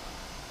spool.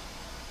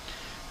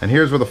 And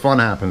here's where the fun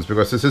happens,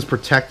 because this is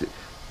protected.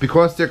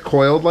 Because they're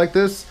coiled like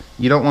this,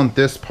 you don't want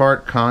this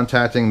part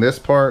contacting this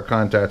part,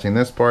 contacting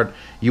this part.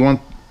 You want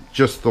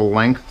just the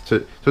length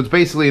to, so it's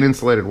basically an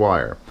insulated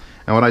wire.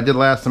 And what I did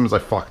last time is I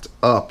fucked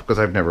up, because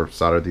I've never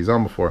soldered these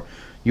on before.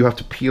 You have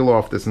to peel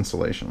off this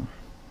insulation.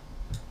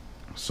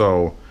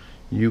 So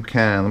you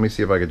can, let me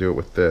see if I can do it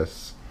with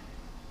this.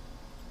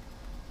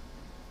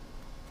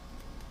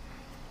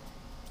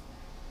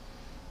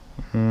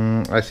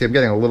 I see I'm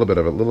getting a little bit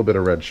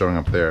of red showing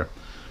up there.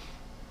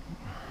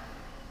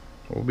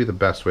 What would be the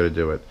best way to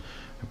do it?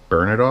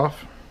 Burn it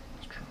off?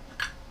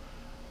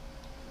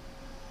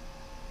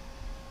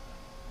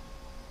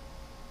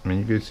 I mean,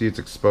 you can see it's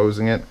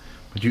exposing it,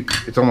 but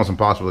it's almost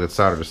impossible to get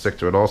solder to stick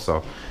to it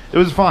also. It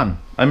was fun.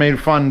 I made a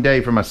fun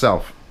day for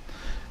myself.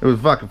 It was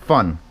fucking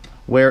fun.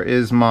 Where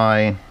is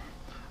my... I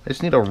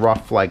just need a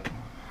rough, like,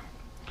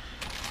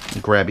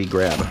 grabby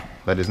grab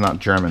that is not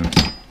German.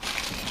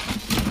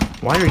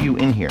 Why are you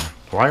in here?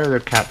 Why are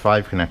there Cat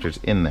 5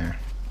 connectors in there?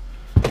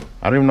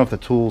 I don't even know if the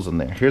tool's in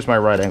there. Here's my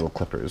right angle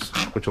clippers,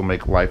 which will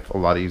make life a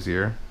lot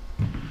easier.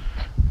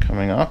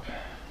 Coming up.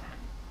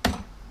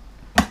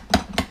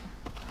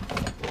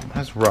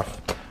 That's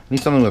rough. I need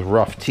something with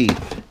rough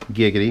teeth.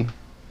 Giggity.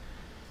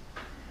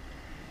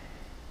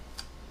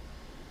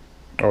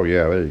 Oh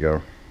yeah, there you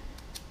go.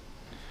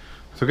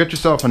 So get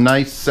yourself a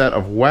nice set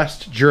of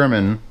West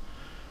German,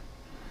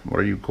 what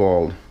are you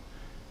called?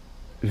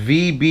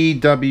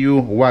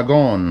 VBW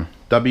Wagon.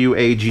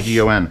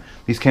 W-A-G-G-O-N.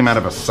 These came out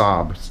of a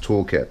Saab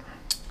toolkit.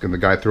 And the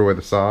guy threw away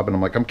the Saab, and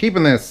I'm like, I'm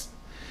keeping this.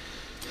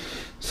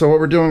 So what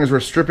we're doing is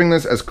we're stripping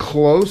this as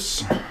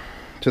close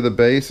to the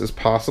base as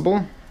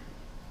possible,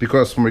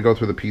 because when we go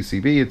through the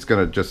PCB, it's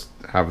going to just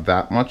have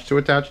that much to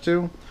attach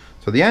to.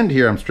 So the end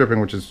here I'm stripping,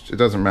 which is, it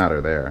doesn't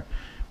matter there.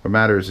 What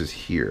matters is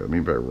here. Let me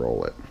better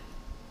roll it.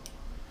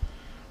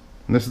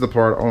 And this is the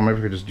part, oh, maybe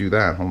we could just do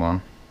that. Hold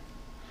on.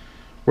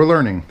 We're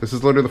learning. This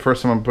is literally the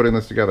first time I'm putting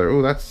this together.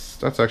 Ooh,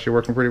 that's actually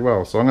working pretty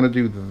well. So I'm going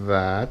to do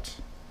that.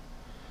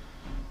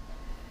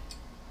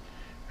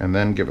 And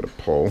then give it a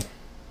pull.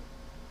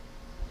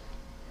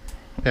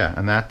 Yeah,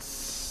 and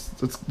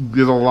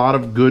there's a lot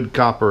of good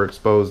copper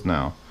exposed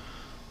now.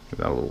 Give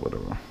that a little bit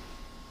of a...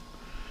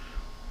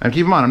 And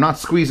keep in mind, I'm not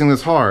squeezing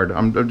this hard.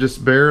 I'm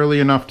just barely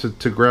enough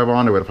to grab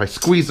onto it. If I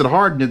squeeze it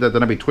hard and did that,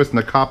 then I'd be twisting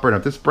the copper. And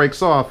if this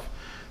breaks off,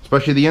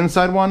 especially the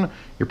inside one,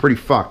 you're pretty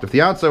fucked. If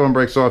the outside one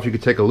breaks off, you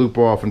could take a loop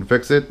off and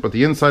fix it. But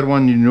the inside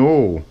one,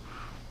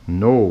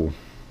 no,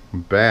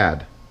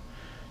 bad.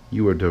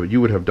 You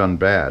would have done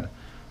bad.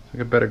 So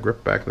get better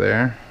grip back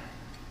there.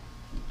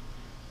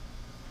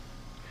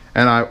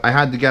 And I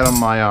had to get on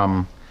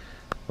my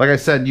like I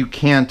said, you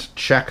can't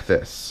check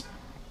this.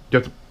 You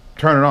have to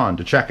turn it on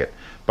to check it.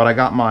 But I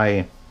got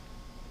my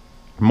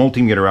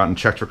multimeter out and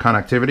checked for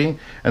connectivity,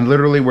 and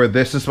literally where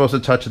this is supposed to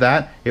touch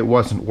that, it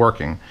wasn't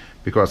working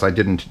because I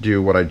didn't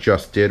do what I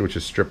just did, which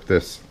is strip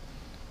this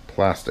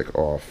plastic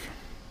off.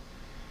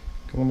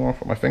 Get a little more off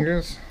with my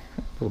fingers.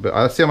 A little bit.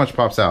 Let's see how much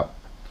pops out.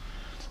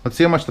 Let's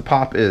see how much the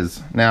pop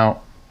is.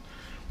 Now,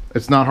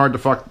 it's not hard to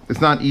fuck.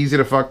 It's not easy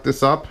to fuck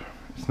this up.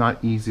 It's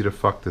not easy to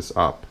fuck this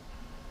up.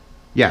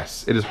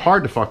 Yes, it is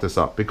hard to fuck this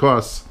up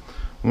because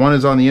one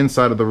is on the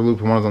inside of the loop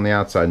and one is on the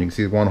outside. And you can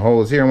see one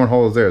hole is here and one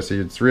hole is there. So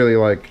it's really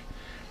like,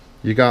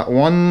 you got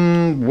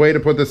one way to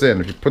put this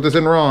in. If you put this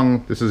in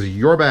wrong, this is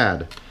your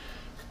bad.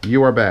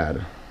 You are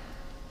bad.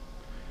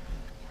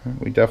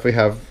 We definitely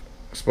have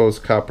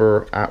exposed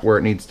copper at where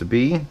it needs to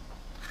be. I'm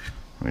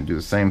going to do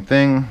the same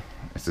thing.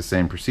 It's the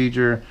same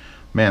procedure.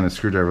 Man, this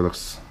screwdriver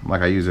looks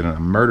like I use it in a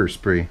murder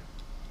spree.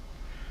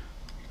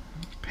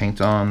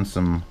 Paint on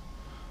some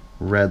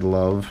red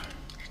love.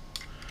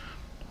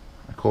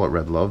 I call it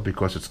red love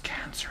because it's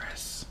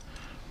cancerous.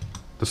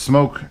 The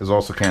smoke is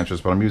also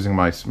cancerous, but I'm using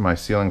my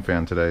ceiling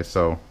fan today,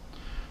 so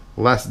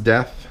less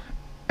death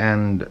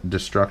and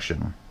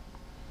destruction.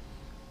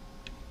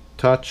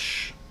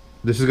 Touch.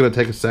 This is going to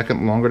take a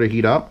second longer to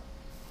heat up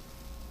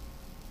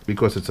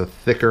because it's a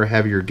thicker,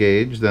 heavier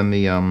gauge than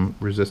the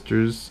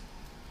resistors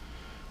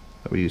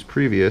that we used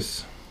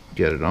previous.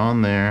 Get it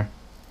on there.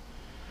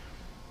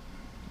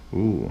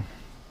 Ooh.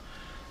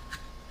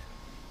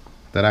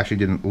 That actually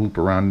didn't loop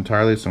around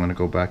entirely, so I'm going to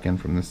go back in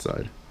from this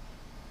side.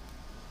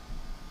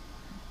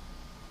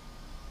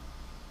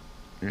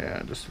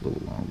 Yeah, just a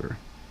little longer.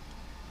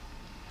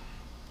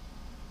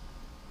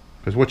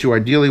 Because what you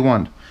ideally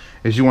want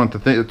is you want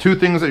the two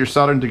things that you're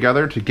soldering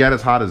together to get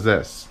as hot as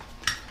this.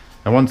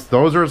 And once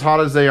those are as hot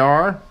as they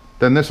are,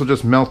 then this will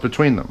just melt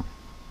between them.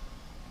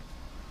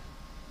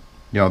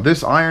 You know,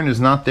 this iron is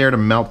not there to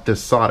melt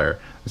this solder.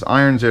 This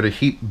iron's there to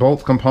heat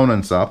both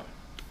components up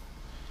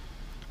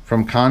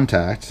from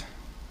contact.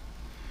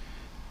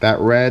 That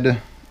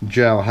red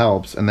gel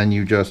helps, and then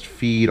you just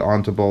feed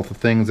onto both the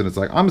things, and it's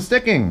like, I'm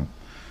sticking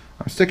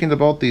to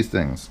both these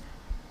things.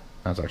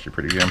 That's actually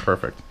pretty damn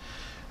perfect.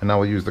 And now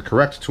we'll use the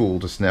correct tool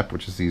to snip,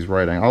 which is these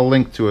right angles. I'll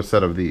link to a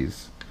set of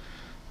these.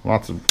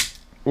 Lots of,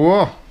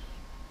 whoa!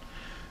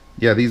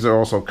 Yeah, these are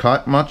also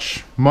cut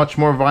much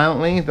more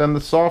violently than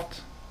the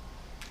soft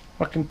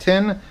fucking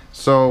tin.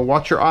 So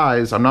watch your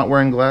eyes. I'm not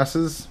wearing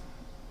glasses,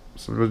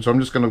 so I'm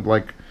just gonna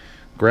like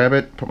grab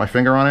it, put my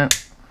finger on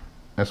it.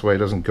 This way it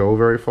doesn't go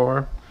very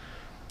far.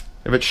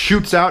 If it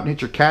shoots out and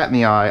hits your cat in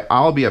the eye,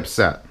 I'll be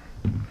upset.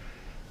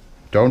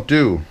 Do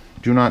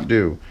not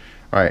do.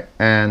 Alright,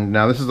 and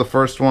now this is the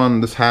first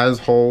one. This has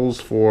holes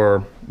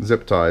for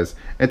zip ties.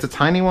 It's a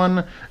tiny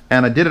one,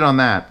 and I did it on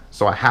that,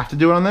 so I have to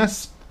do it on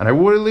this, and I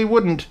really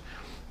wouldn't,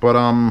 but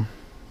I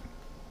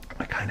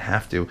kind of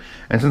have to.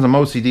 And since I'm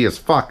OCD as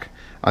fuck,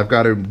 I've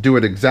got to do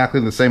it exactly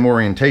the same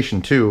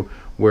orientation too,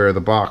 where the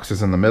box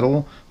is in the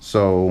middle.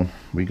 So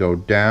we go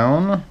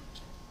down,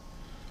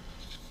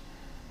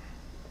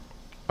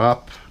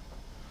 up,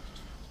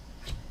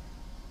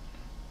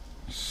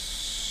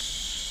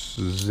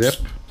 zip,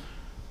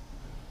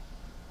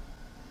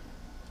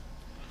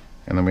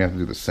 and then we have to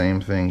do the same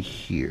thing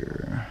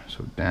here.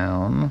 So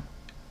down.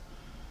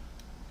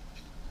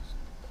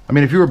 I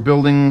mean, if you were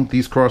building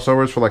these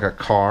crossovers for like a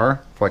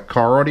car, for like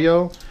car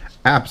audio,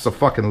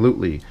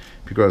 abso-fucking-lutely,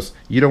 because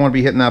you don't want to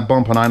be hitting that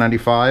bump on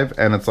I-95,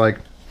 and it's like,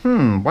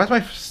 why does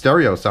my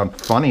stereo sound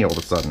funny all of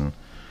a sudden?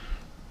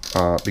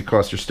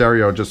 Because your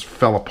stereo just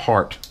fell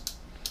apart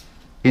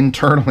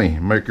internally.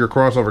 Your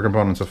crossover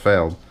components have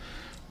failed.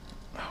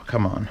 Oh,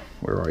 come on.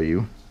 Where are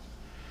you?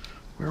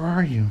 Where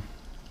are you?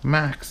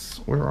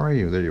 Max, where are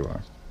you? There you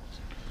are.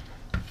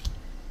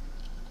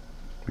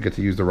 We get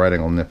to use the right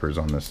angle nippers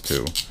on this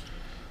too.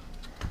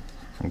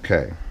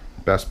 Okay.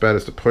 Best bet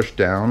is to push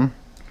down.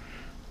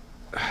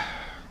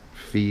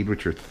 Feed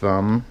with your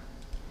thumb.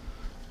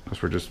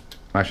 Because we're just...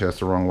 Actually, that's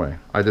the wrong way.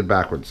 I did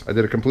backwards. I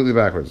did it completely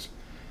backwards.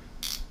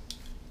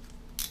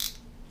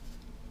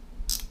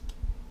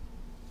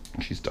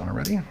 She's done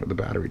already? Or the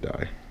battery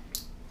die?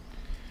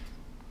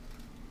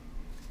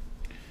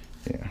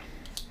 Yeah.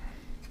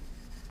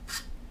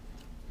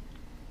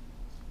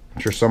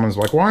 I'm sure someone's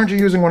like, why aren't you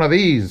using one of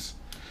these?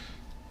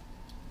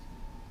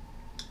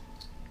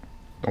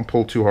 Don't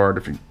pull too hard.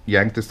 If you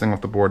yank this thing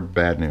off the board,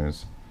 bad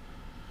news.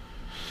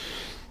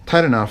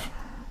 Tight enough.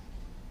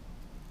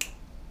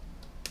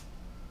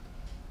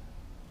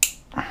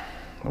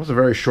 That was a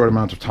very short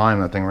amount of time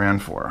that thing ran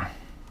for.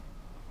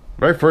 The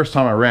very first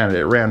time I ran it,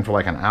 it ran for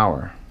like an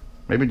hour.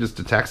 Maybe just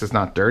detects it's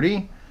not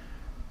dirty?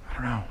 I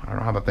don't know. I don't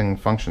know how that thing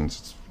functions.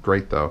 It's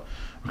great though.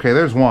 Okay,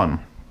 there's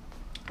one.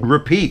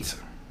 Repeat.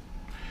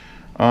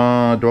 Do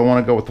I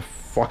want to go with the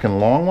fucking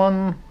long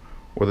one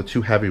or the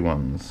two heavy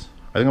ones?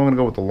 I think I'm going to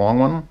go with the long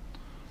one.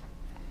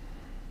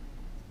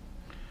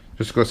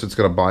 Just because it's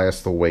going to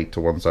bias the weight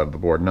to one side of the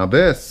board. Now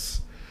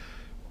this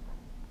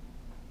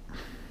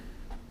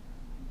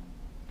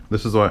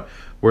is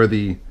where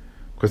the...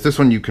 Because this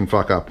one you can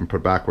fuck up and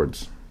put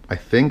backwards. I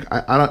think...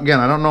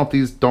 Again, I don't know if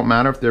these don't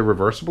matter if they're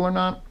reversible or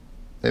not.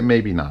 It may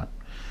be not.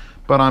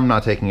 But I'm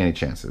not taking any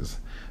chances.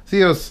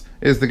 Theos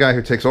is the guy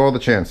who takes all the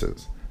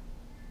chances.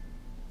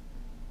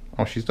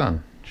 Oh, she's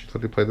done. She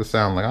literally played the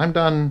sound like, I'm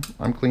done.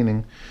 I'm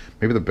cleaning.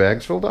 Maybe the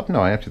bag's filled up?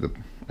 No, I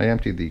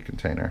emptied the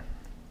container.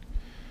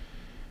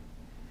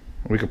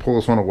 We could pull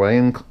this one away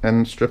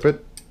and strip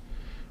it,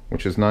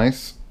 which is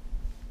nice.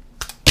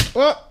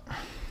 Oh!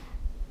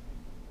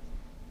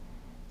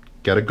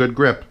 Get a good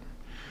grip.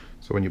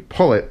 So when you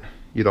pull it,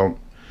 you don't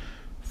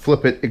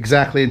flip it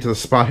exactly into the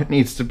spot it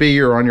needs to be,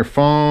 or on your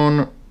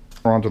phone,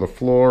 or onto the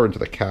floor, into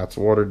the cat's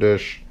water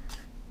dish.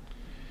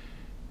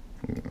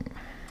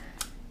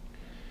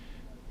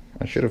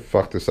 I should have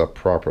fucked this up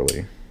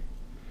properly.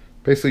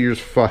 Basically, you're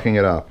just fucking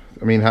it up.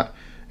 I mean,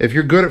 if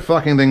you're good at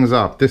fucking things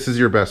up, this is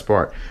your best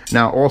part.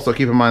 Now, also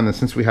keep in mind that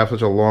since we have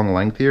such a long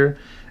length here,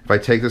 if I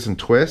take this and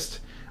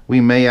twist,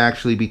 we may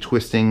actually be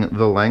twisting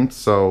the length.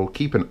 So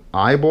keep an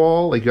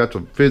eyeball. Like, you have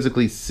to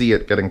physically see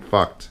it getting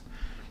fucked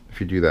if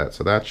you do that.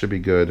 So that should be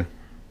good.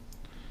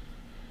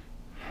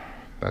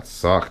 That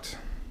sucked.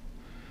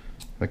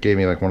 That gave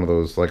me like one of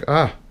those like,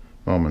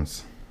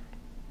 moments.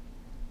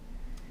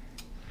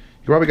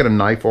 You probably get a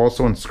knife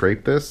also and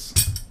scrape this.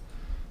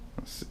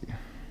 Let's see.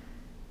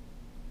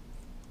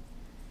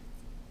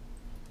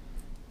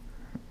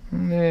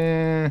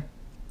 Nah.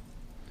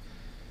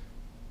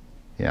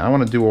 Yeah, I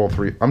want to do all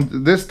three.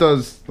 This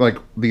does like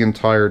the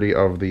entirety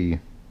of the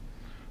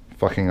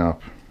fucking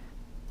up,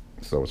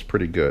 so it's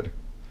pretty good.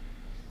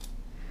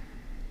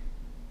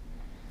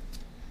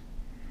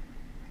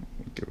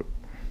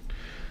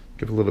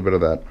 Give a little bit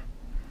of that,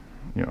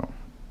 you know,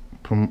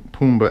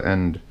 Pumbaa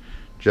and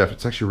Jeff.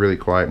 It's actually really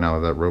quiet now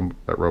that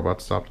that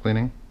robot stopped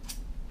cleaning.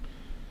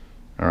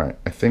 All right,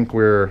 I think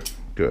we're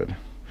good.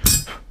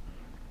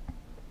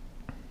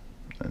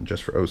 And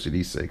just for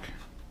OCD's sake.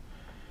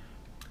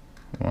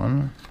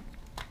 1,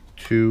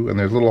 2, and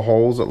there's little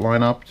holes that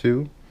line up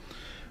too.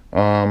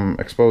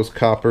 Exposed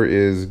copper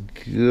is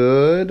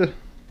good.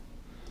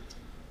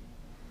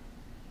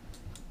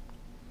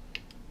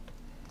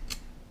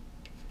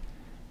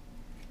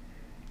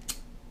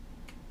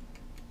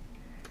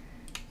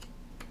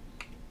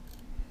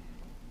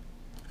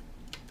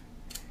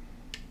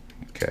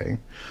 Okay.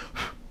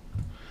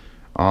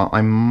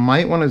 I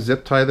might want to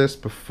zip tie this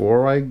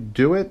before I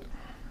do it.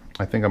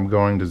 I think I'm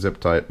going to zip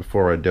tie it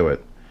before I do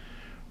it.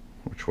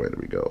 Which way do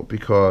we go?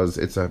 Because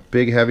it's a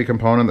big heavy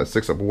component that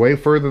sticks up way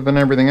further than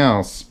everything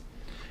else.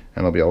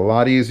 And it'll be a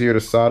lot easier to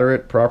solder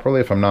it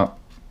properly if I'm not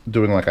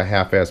doing like a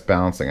half-ass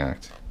balancing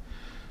act.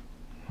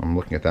 I'm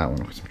looking at that one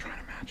because I'm trying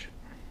to match it.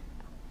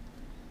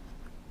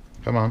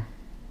 Come on.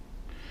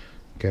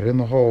 Get it in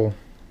the hole.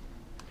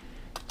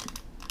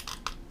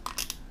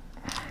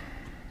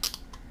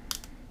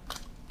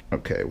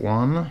 Okay,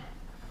 one.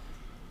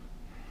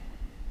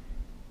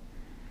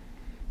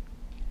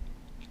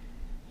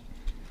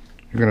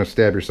 You're gonna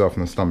stab yourself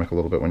in the stomach a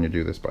little bit when you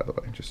do this, by the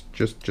way.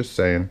 Just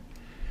saying.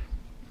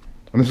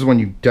 And this is when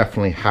you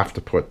definitely have to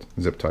put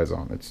zip ties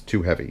on. It's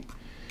too heavy.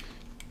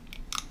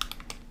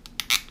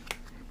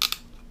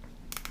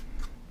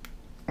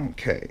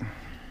 Okay.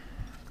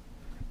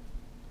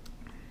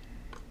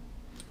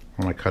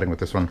 How am I cutting with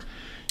this one?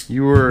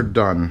 You are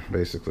done,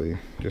 basically.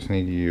 Just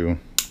need you.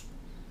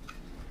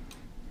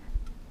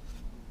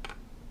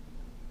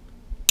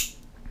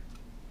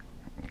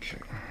 Okay.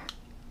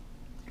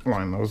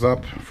 Line those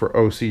up for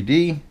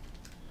OCD.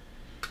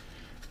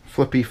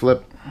 Flippy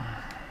flip.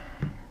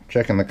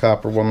 Checking the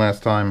copper one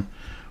last time.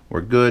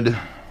 We're good. God,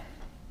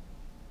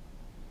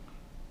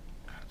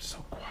 it's so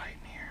quiet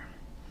in here.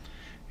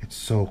 It's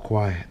so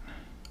quiet.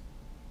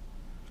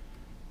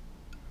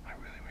 I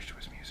really wish there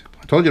was music.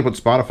 I told you to put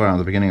Spotify on at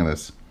the beginning of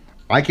this.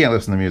 I can't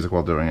listen to music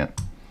while doing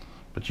it,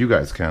 but you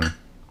guys can.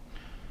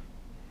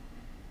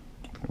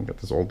 I'll get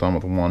this all done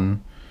with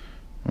one.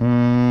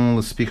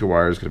 The speaker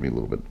wire is going to be a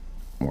little bit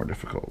more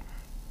difficult.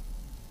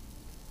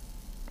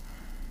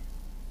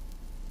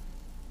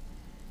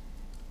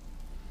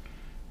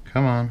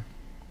 Come on.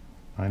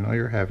 I know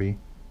you're heavy.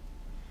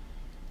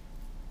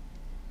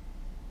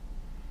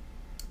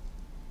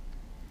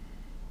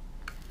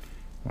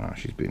 Wow,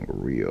 she's being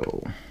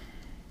real.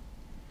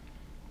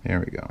 There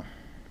we go.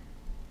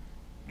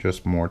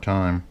 Just more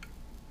time.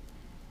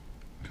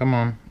 Come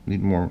on.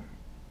 Need more.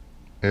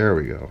 There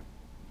we go.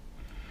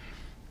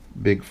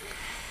 Big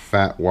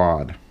fat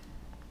wad.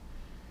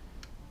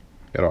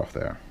 Get off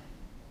there.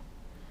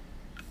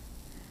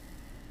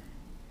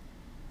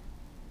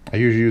 I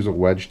usually use a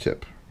wedge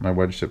tip. My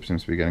wedge tip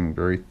seems to be getting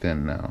very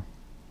thin now.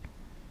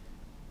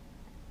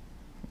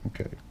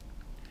 Okay.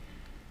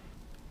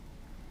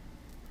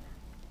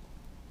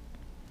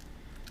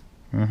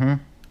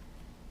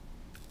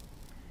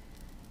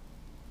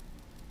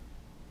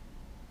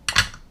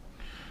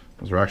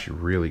 Those are actually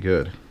really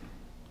good.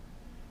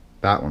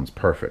 That one's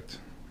perfect.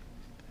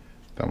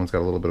 That one's got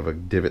a little bit of a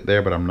divot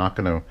there, but I'm not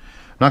gonna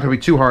be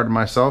too hard on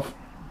myself.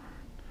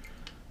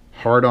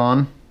 Hard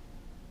on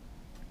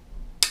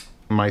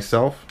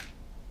myself.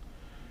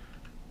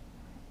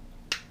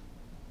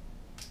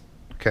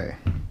 Okay.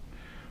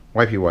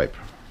 Wipey wipe.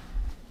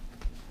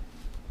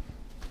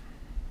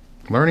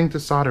 Learning to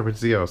solder with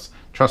Zeos.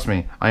 Trust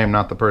me, I am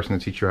not the person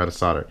to teach you how to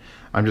solder.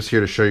 I'm just here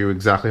to show you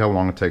exactly how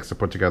long it takes to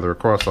put together a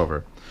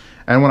crossover.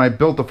 And when I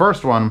built the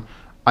first one,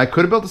 I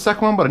could have built the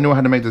second one, but I knew I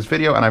had to make this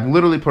video, and I've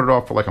literally put it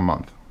off for like a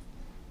month.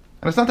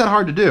 And it's not that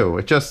hard to do.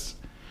 It just...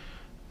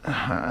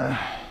 it's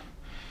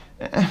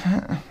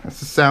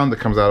the sound that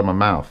comes out of my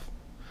mouth.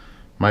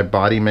 My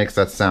body makes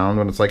that sound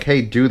when it's like,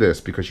 hey, do this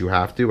because you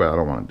have to, but I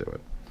don't want to do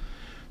it.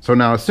 So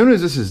now, as soon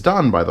as this is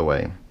done, by the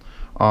way,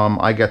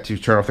 I get to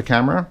turn off the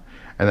camera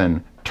and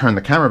then turn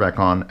the camera back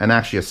on and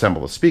actually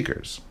assemble the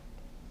speakers.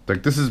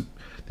 Like, this is...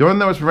 the only thing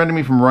that was preventing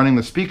me from running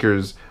the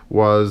speakers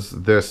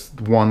was this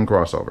one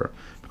crossover.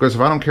 Because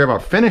if I don't care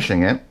about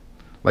finishing it,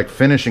 like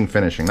finishing,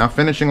 not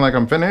finishing like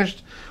I'm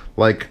finished,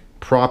 like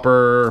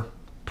proper,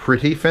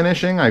 pretty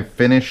finishing, I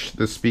finish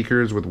the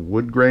speakers with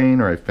wood grain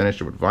or I finish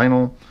it with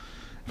vinyl.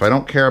 If I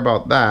don't care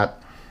about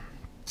that,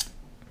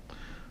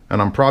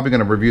 and I'm probably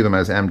going to review them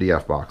as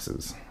MDF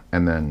boxes.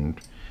 And then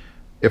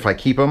if I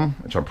keep them,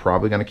 which I'm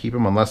probably going to keep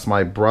them, unless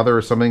my brother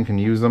or something can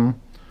use them.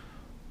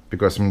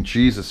 Because, I mean,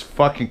 Jesus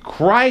fucking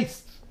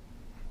Christ!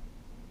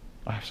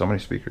 I have so many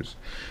speakers.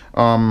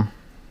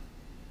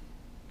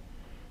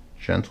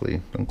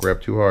 Gently. Don't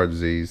grab too hard,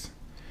 Z's.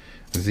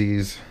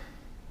 Z's.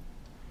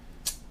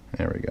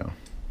 There we go.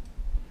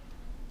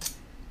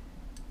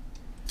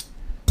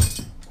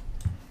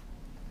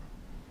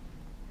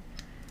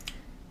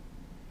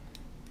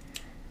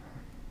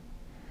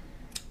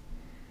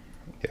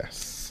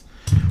 Yes.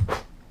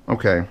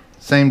 Okay.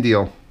 Same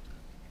deal.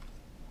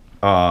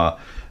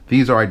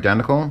 These are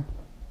identical,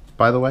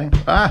 by the way.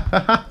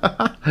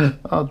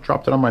 I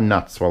dropped it on my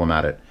nuts while I'm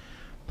at it.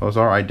 Those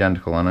are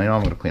identical, and I know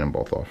I'm going to clean them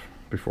both off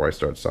before I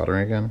start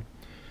soldering again.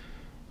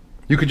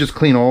 You could just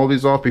clean all of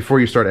these off before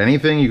you start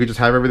anything. You could just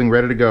have everything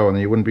ready to go, and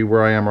then you wouldn't be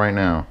where I am right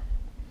now.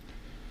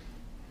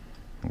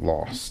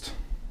 Lost.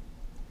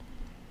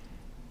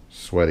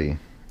 Sweaty.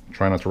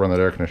 Try not to run that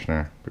air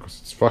conditioner because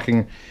it's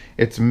fucking...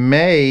 It's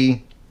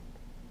May,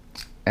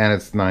 and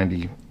it's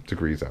 90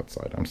 degrees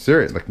outside. I'm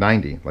serious. Like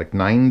 90. Like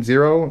 90,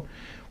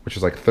 which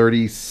is like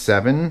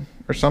 37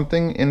 or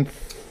something in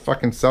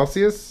fucking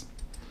Celsius.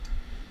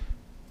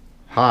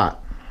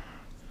 Hot.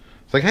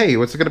 It's like, hey,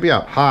 what's it gonna be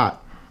out?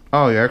 Hot.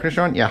 Oh, your air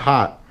conditioner on? Yeah,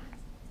 hot.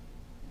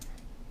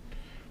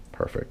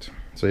 Perfect.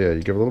 So yeah,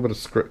 you give a little bit of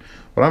script.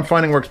 What I'm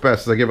finding works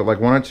best is I give it like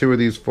 1 or 2 of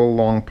these full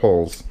long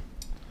pulls.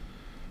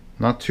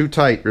 Not too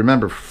tight.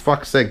 Remember, for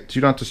fuck's sake,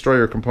 do not destroy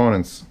your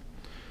components.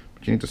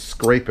 But you need to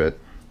scrape it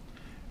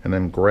and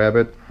then grab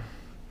it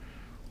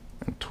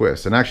and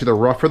twist. And actually, the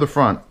rougher the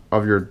front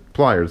of your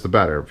pliers, the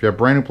better. If you have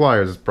brand new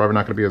pliers, it's probably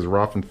not going to be as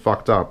rough and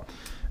fucked up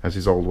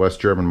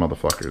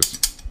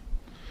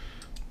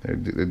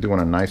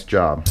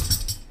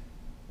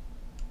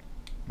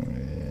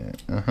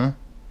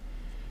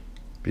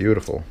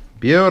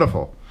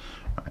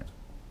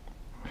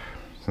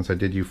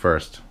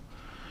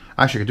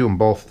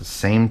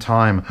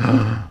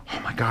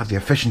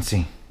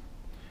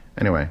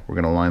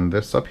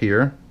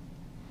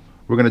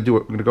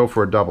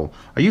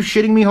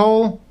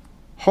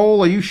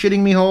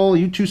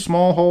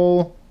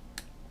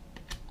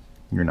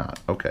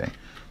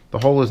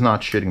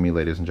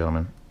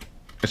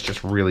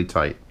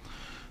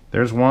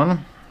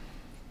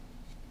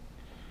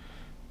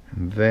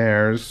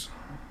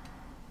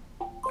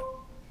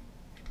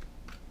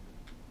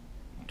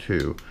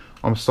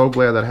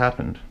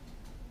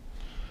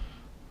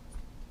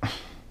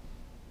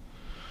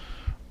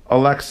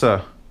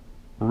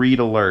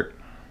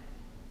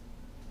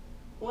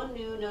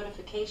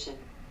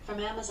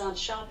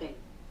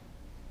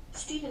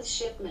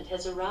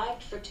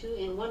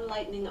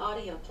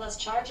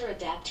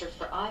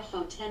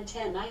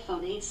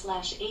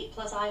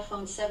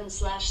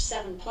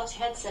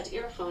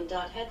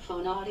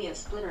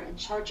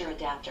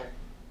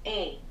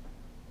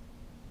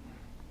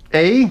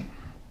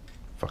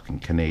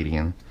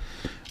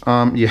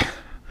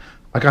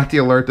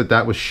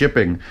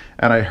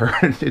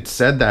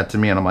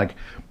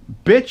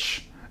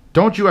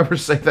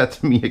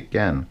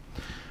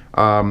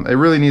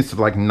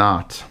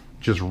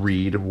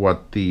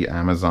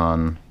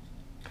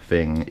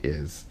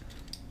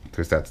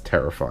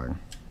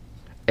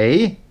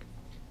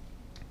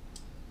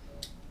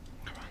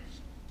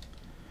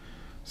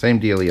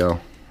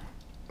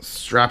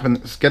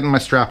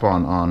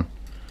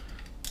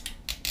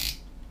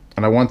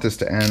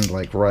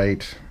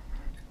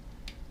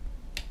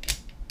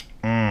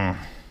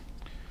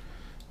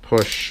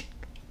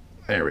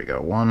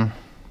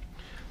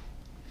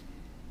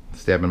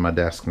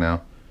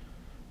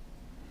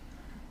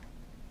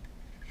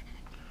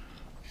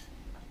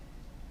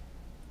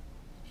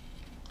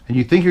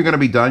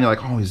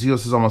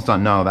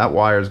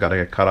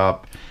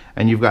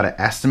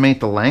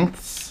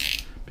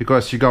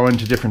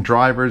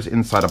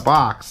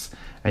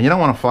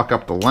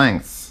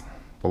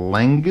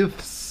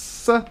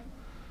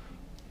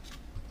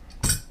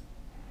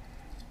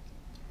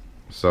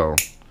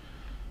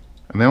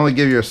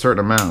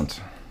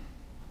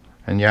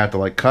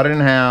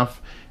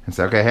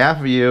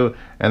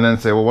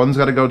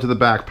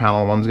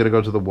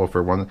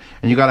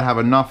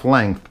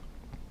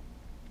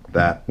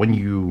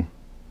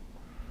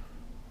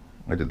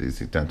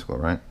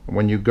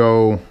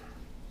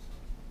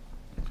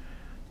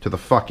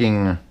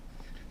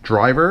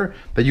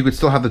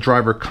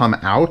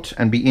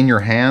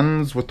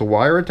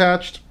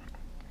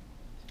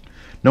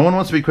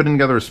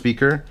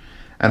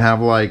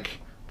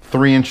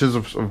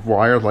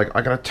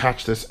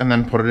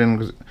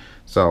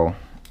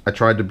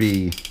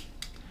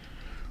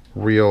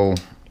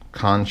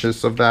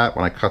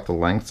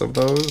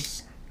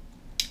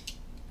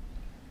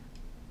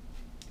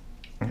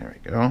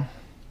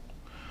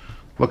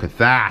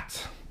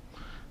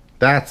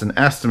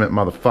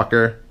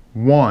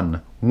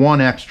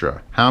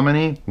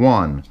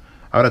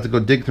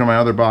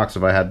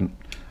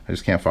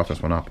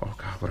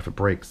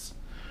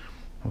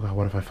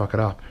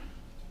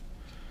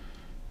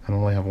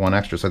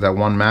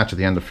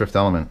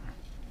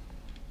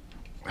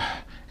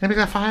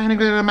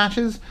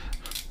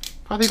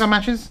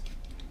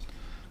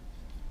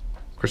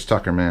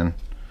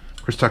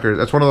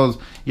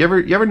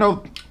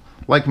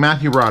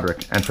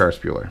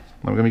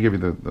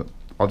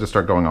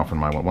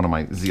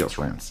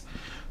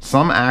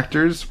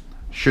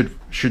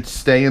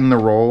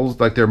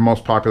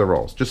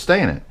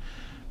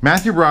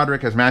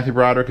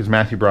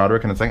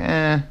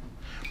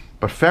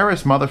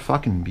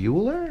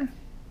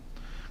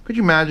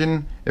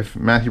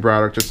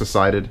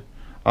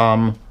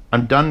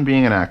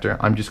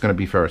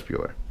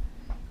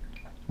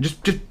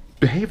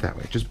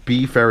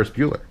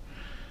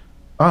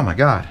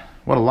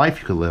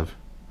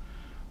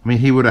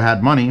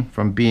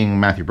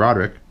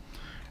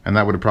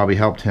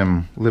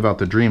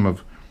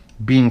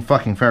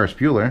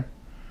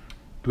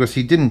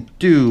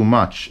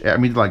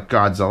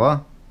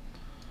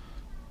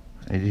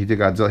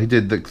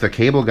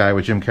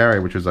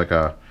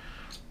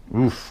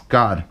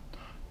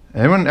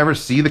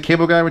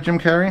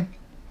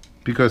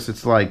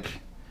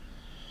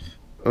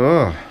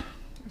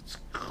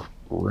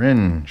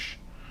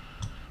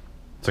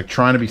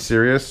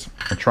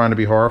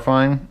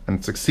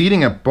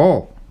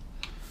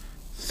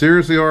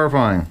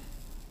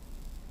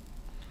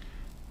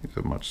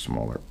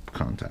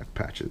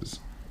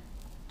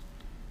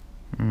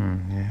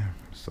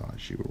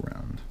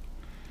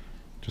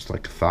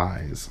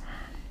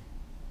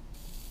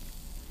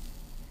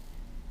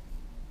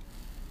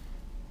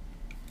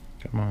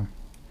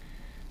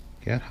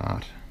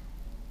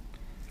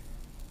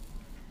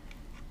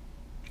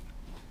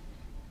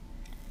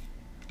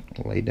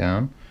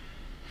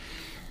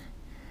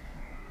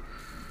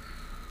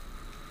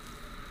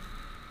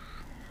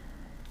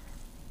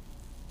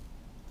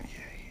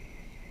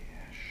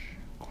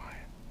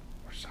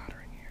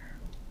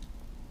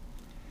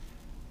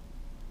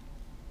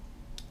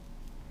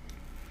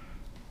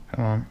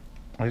Come on.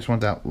 I just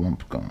want that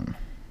lump gone.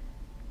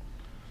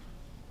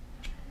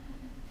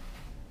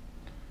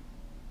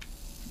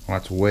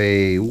 That's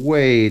way,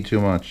 way too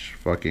much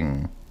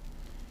fucking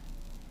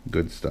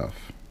good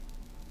stuff.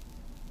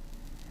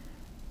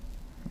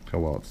 Look how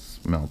well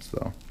it melts,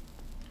 though.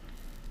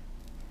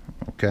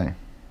 Okay.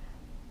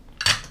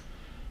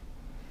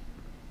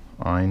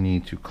 I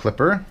need to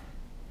clipper.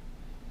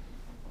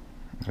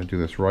 If I do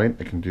this right,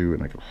 I can do,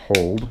 and I can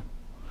hold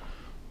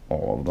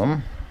all of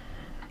them.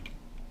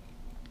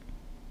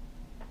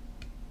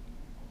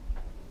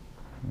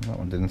 That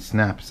one didn't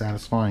snap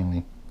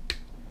satisfyingly.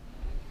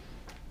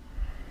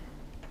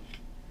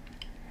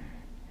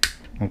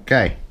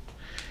 Okay.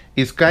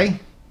 It's okay.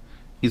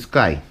 It's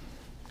okay.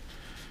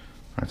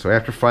 Alright, so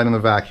after fighting the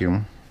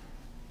vacuum,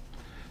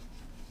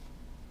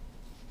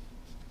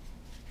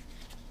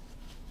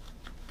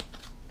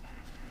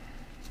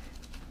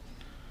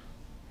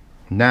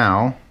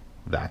 now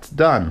that's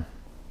done.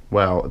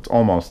 Well, it's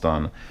almost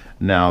done.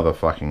 Now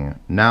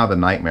the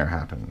nightmare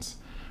happens.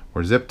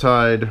 We're zip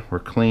tied, we're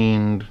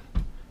cleaned,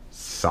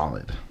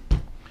 solid.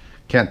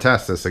 Can't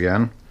test this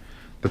again.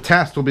 The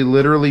test will be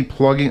literally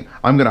plugging.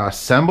 I'm going to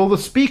assemble the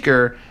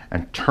speaker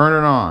and turn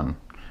it on.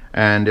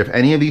 And if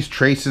any of these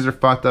traces are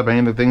fucked up, any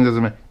of the things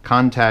doesn't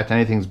contact,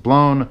 anything's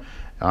blown,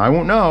 I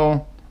won't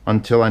know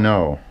until I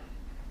know.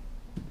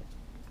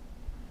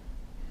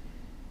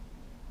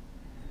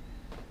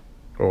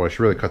 Oh, I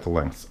should really cut the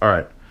lengths. All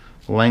right,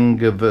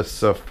 length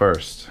this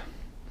first.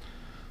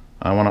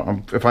 I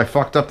want to. If I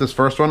fucked up this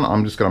first one,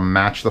 I'm just gonna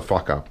match the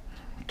fuck up.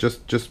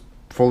 Just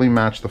fully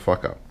match the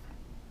fuck up.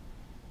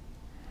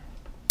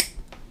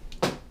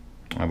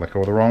 I let go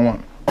of the wrong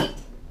one.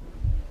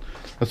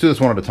 Let's do this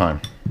one at a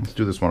time. Let's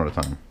do this one at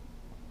a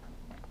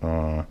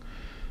time.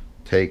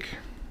 Take,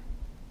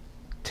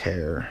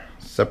 tear,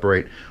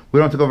 separate. We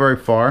don't have to go very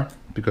far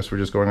because we're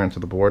just going into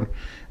the board.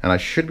 And I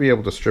should be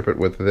able to strip it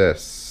with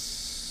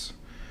this.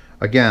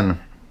 Again,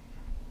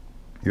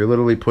 you're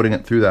literally putting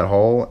it through that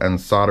hole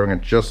and soldering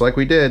it just like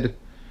we did.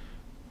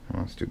 Oh,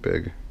 that's too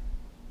big.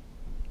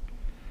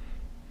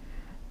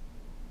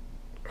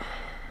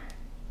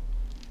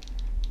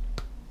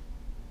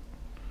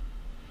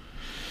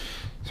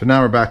 So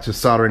now we're back to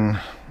soldering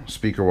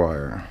speaker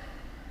wire.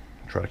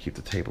 Try to keep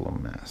the table a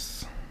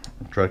mess.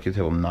 Try to keep the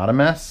table not a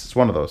mess. It's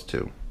one of those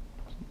two.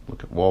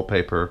 Look at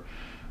wallpaper.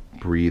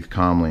 Breathe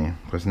calmly.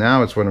 Because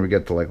now it's when we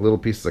get to like little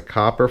pieces of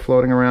copper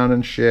floating around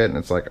and shit. And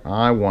it's like,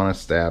 I want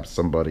to stab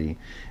somebody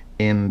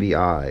in the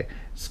eye.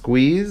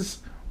 Squeeze,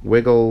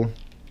 wiggle,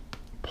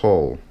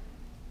 pull.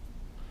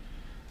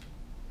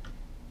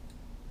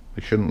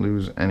 We shouldn't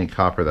lose any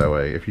copper that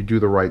way. If you do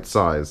the right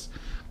size.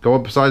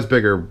 Go a size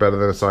bigger, better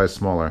than a size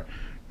smaller.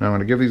 Now I'm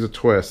going to give these a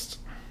twist.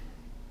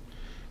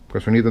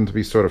 Because we need them to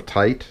be sort of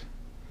tight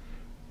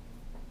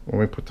when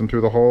we put them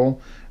through the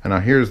hole. And now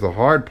here's the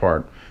hard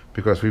part.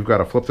 Because we've got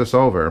to flip this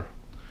over.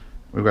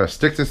 We've got to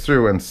stick this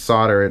through and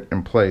solder it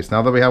in place.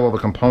 Now that we have all the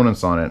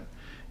components on it,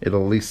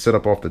 it'll at least sit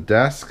up off the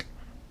desk.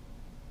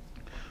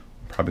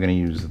 I'm probably going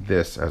to use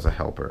this as a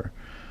helper.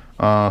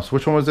 So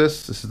which one was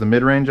this? This is the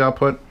mid-range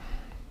output.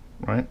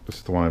 Right? This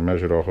is the one I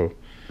measured off of.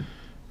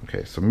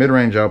 Okay, so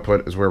mid-range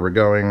output is where we're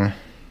going.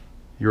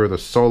 You're the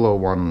solo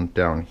one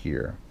down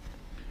here.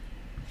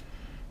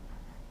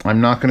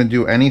 I'm not going to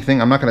do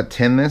anything. I'm not going to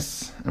tin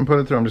this and put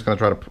it through. I'm just going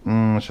to try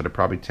to... should I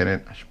probably tin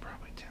it? I should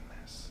probably tin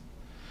this.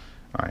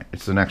 Alright,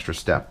 it's an extra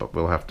step, but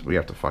we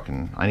have to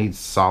fucking... I need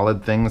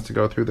solid things to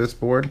go through this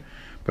board.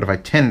 But if I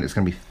tin it, it's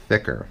going to be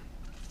thicker.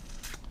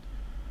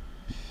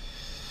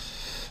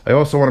 I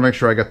also want to make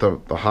sure I get the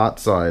hot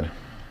side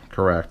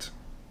correct.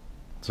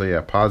 So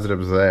yeah,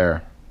 positives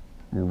there.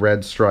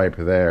 Red stripe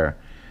there.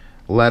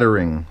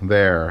 Lettering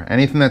there.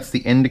 Anything that's the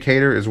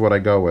indicator is what I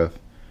go with.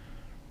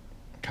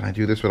 Can I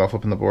do this without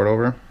flipping the board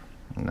over?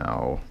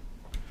 No.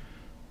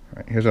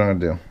 Alright, here's what I'm going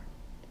to do. I'm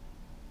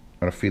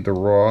going to feed the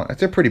raw.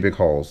 They're pretty big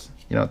holes.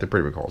 You know what? They're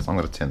pretty big holes. I'm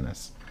going to tin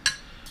this.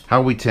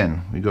 How we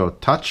tin? We go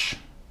touch.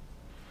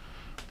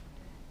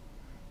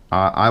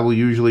 I will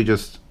usually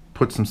just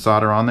put some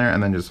solder on there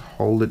and then just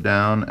hold it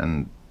down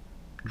and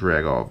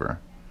drag over.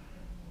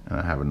 And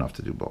I have enough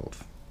to do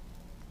both.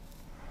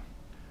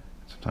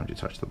 Sometimes you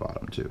touch the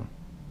bottom too.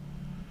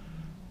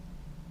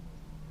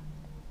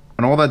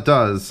 And all that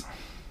does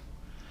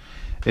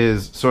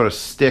is sort of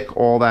stick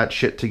all that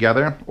shit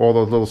together, all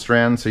those little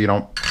strands, so you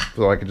don't,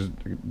 so I can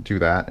just do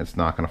that. It's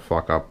not going to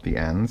fuck up the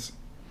ends.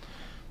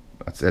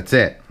 That's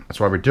it.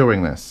 That's why we're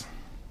doing this.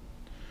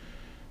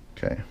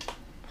 Okay,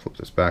 flip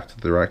this back to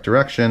the right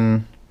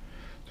direction.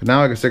 So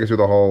now I can stick it through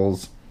the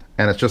holes,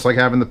 and it's just like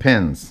having the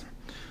pins,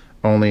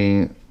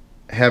 only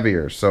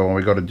heavier. So when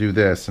we go to do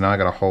this, and now I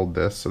got to hold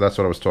this. So that's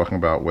what I was talking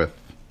about with,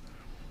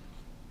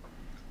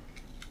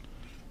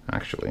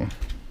 actually.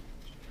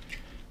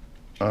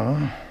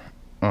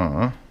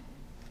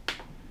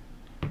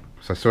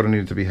 So I sort of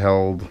need it to be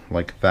held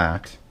like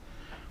that.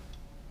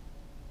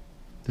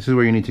 This is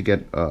where you need to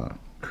get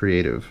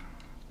creative.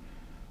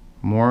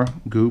 More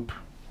goop.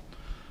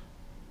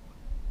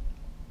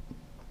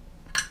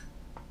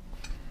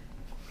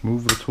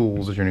 Move the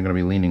tools that you're going to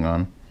be leaning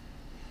on.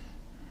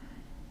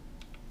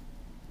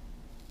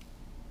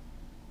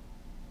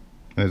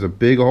 There's a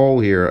big hole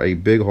here, a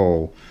big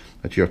hole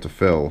that you have to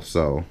fill,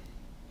 so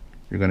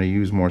you're gonna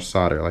use more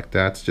solder. Like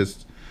that's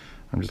just,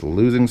 I'm just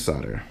losing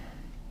solder.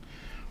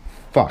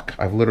 Fuck,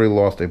 I've literally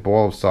lost a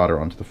ball of solder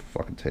onto the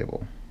fucking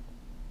table.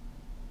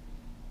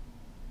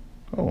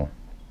 Oh.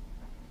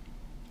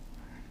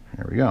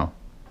 Here we go.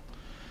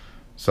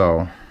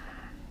 So,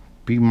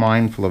 be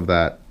mindful of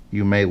that.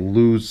 You may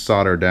lose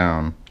solder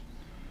down.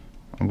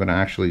 I'm gonna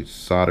actually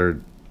solder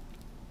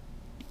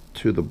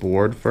to the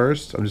board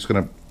first. I'm just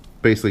gonna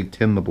basically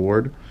tin the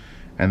board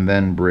and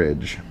then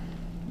bridge.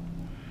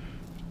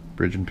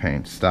 Bridge and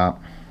paint.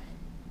 Stop.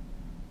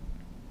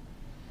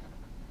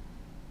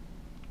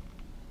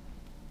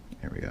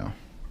 There we go.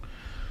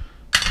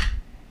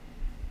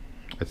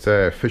 I'd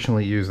say I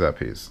efficiently used that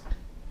piece.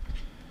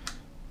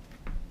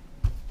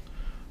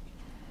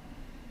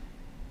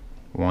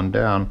 One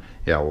down.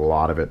 Yeah, a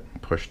lot of it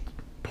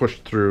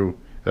pushed through.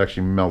 It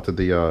actually melted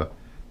the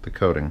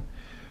coating.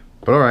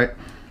 But all right,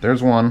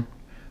 there's one.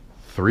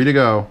 3 to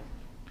go.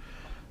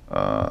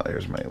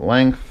 There's my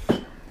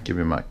length. Give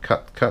me my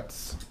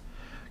cuts.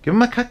 Give me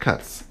my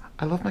cuts.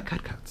 I love my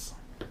cuts.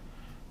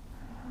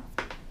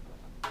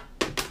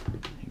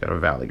 You gotta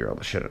Valley Girl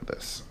the shit out of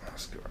this.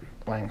 Let's go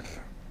length.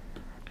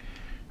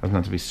 Doesn't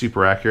have to be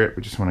super accurate.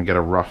 We just want to get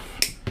a rough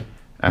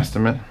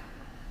estimate.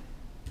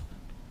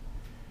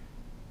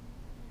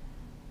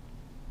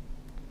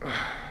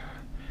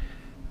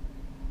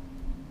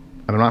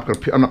 And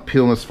I'm not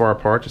peeling this far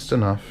apart, just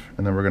enough.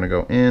 And then we're gonna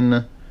go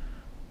in.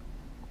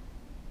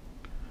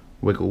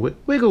 Wiggle,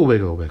 wiggle,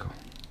 wiggle, wiggle.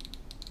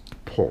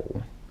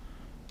 Pull.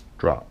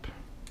 Drop.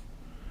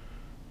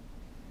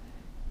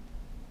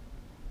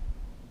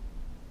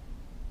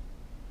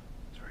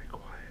 It's very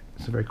quiet.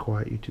 It's a very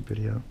quiet YouTube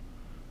video.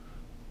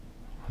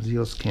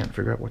 Zeals can't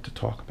figure out what to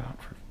talk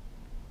about for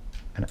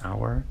an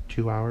hour,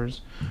 2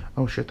 hours.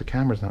 Oh shit, the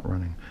camera's not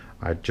running.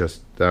 You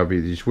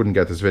just wouldn't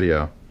get this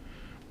video.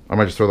 I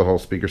might just throw the whole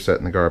speaker set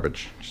in the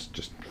garbage.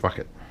 Just fuck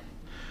it.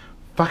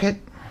 Fuck it.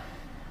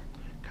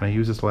 Can I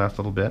use this last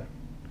little bit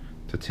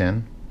to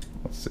tin?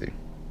 Let's see.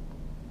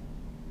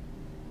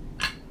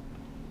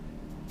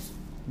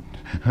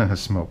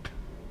 Smoke.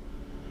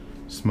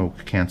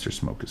 Smoke, cancer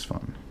smoke is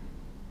fun.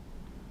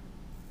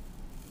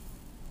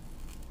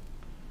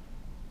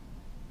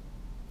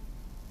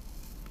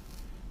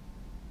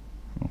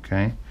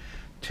 Okay.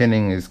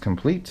 Tinning is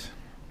complete.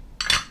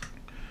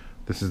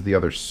 This is the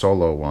other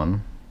solo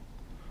one.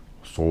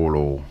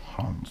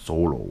 Han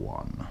Solo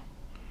one.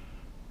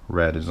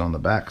 Red is on the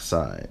back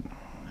side.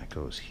 It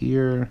goes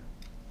here.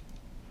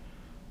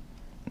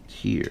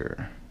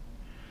 Here.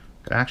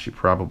 Could actually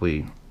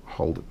probably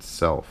hold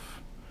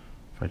itself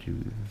if I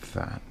do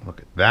that. Look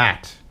at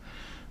that.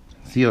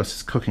 Theos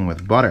is cooking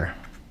with butter.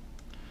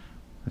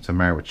 It's a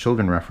Married with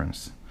Children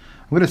reference.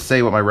 I'm going to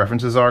say what my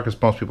references are because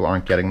most people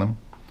aren't getting them.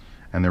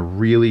 And they're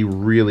really,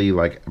 really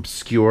like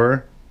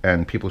obscure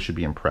and people should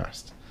be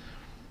impressed.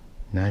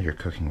 Now you're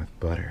cooking with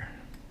butter.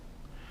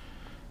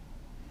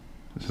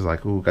 This is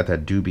like, ooh, got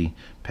that doobie.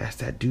 Pass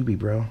that doobie,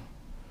 bro.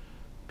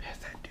 Pass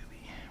that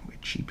doobie. We're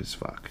cheap as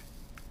fuck.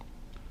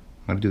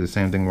 I'm gonna do the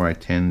same thing where I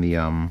tin the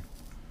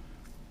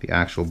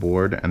actual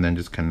board and then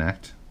just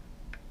connect.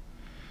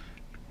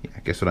 Yeah,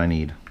 guess what I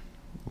need?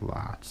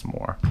 Lots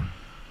more.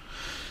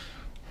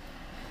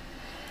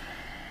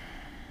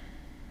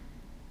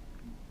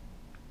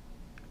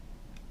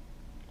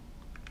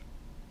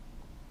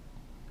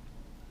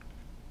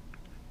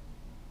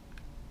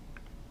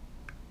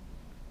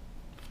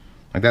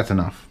 Like that's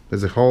enough.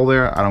 There's a hole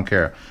there, I don't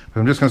care. But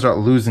I'm just gonna start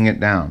losing it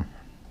down.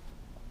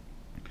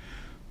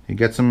 You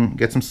get some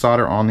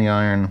solder on the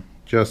iron.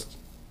 Just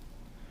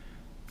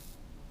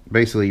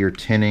basically you're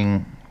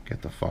tinning.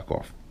 Get the fuck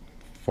off.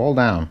 Fall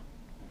down.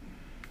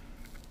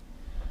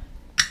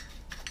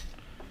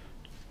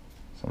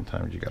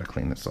 Sometimes you gotta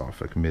clean this off.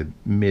 Like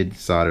mid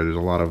solder, there's a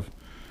lot of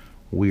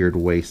weird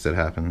waste that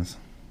happens.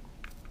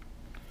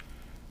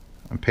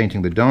 I'm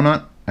painting the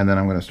donut, and then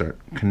I'm gonna start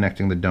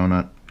connecting the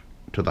donut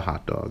to the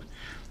hot dog.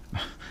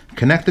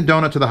 Connect the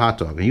donut to the hot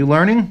dog. Are you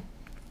learning?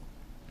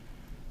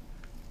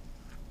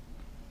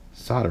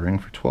 Soldering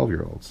for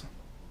 12-year-olds.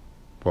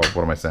 Well,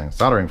 what am I saying?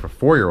 Soldering for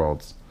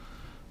 4-year-olds.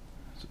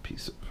 It's a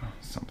piece of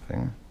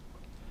something.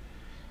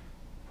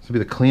 This will be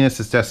the cleanest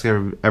this desk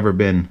ever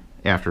been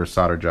after a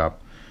solder job.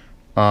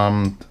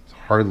 There's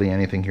hardly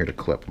anything here to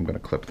clip. I'm going to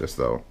clip this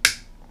though.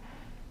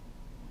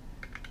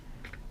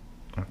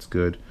 That's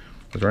good.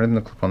 Was there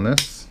anything to clip on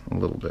this? A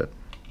little bit.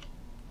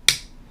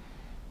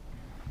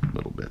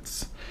 Little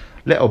bits.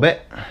 Little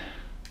bit.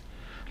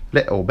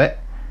 Little bit.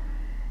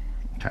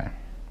 Okay.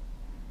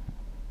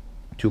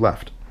 2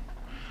 left.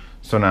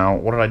 So now,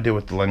 what did I do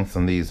with the lengths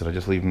on these? Did I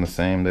just leave them the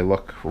same? They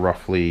look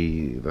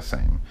roughly the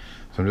same.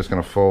 So I'm just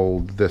going to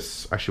fold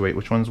this. Actually, wait,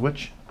 which one's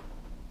which?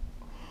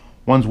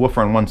 One's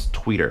woofer and one's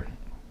tweeter.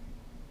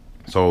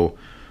 So,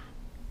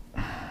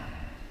 God,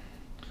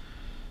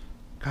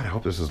 I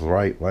hope this is the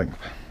right length.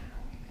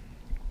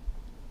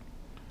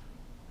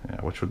 Yeah,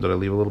 which one did I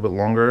leave a little bit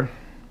longer?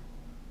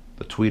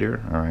 The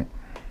tweeter, all right.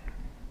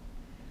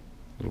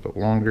 A little bit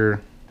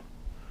longer.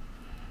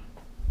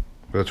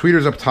 The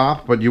tweeter's up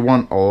top, but you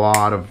want a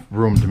lot of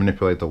room to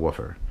manipulate the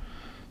woofer.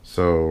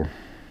 So,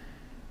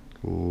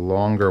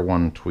 longer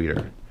one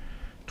tweeter.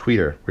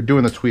 Tweeter. We're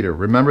doing the tweeter.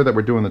 Remember that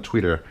we're doing the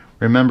tweeter.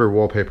 Remember,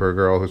 wallpaper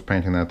girl who's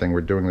painting that thing.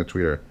 We're doing the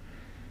tweeter.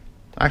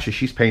 Actually,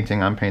 she's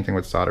painting. I'm painting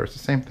with solder. It's the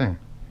same thing.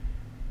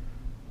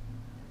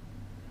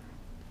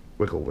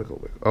 Wiggle, wiggle,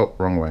 wiggle. Oh,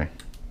 wrong way.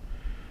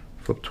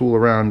 Flip tool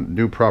around.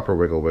 Do proper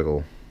wiggle,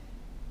 wiggle.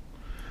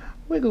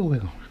 Wiggle,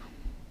 wiggle.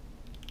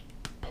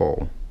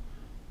 Pull.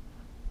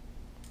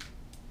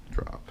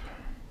 Drop.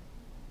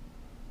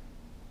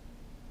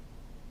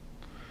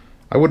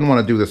 I wouldn't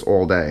want to do this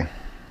all day.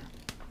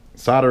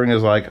 Soldering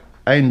is like,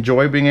 I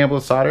enjoy being able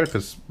to solder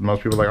because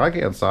most people are like, I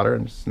can't solder,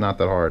 and it's not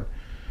that hard.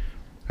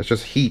 It's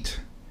just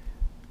heat.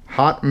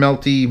 Hot,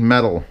 melty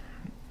metal.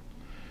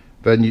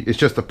 Then it's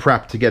just the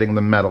prep to getting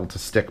the metal to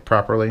stick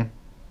properly.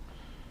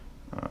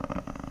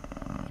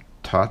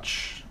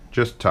 Touch.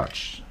 Just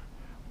touch.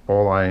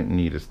 All I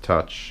need is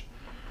touch.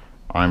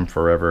 I'm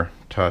forever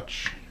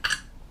touch.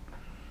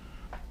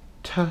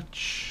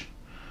 Touch.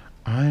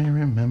 I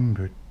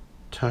remember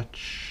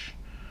touch.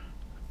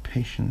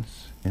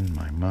 Patience in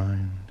my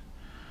mind.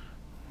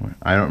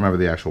 I don't remember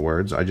the actual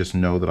words. I just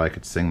know that I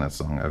could sing that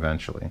song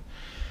eventually.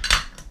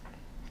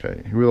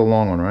 Okay, here we the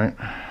long one, right?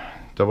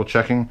 Double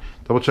checking.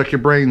 Double check your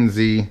brain,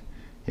 Z.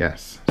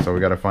 Yes. So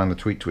we got to find the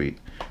tweet,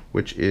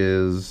 which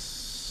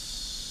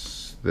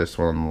is this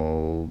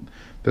one.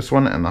 This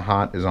one, and the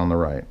hot is on the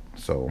right.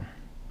 So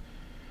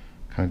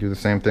can I do the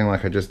same thing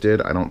like I just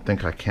did? I don't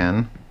think I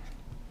can.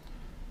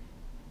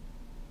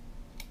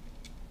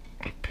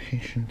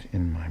 Patient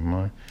in my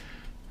mind.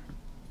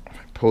 If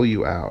I pull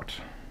you out,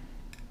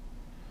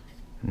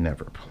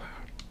 never pull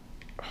out.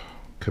 Oh,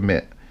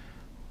 commit.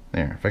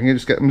 There. If I can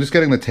just get, I'm just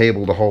getting the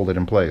table to hold it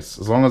in place.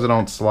 As long as I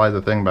don't slide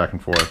the thing back and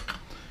forth, it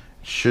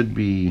should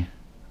be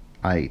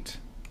aight.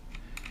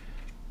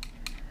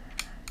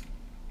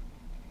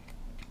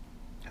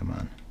 Come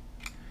on.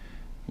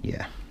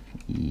 Yeah.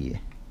 Yeah.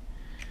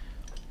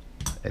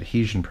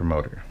 Adhesion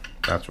promoter.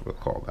 That's what we'll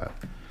call that.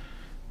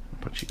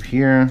 Put you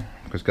here,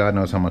 because God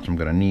knows how much I'm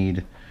going to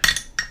need.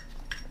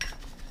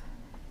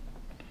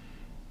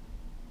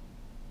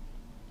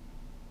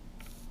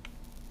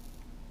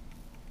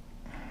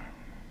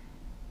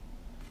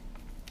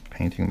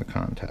 Painting the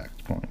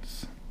contact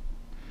points.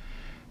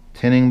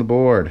 Tinning the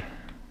board.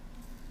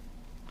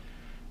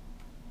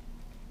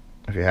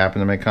 If you happen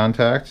to make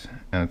contact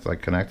and it's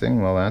like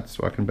connecting, well, that's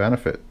fucking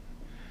benefit.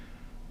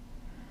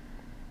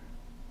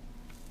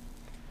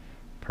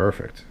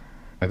 Perfect.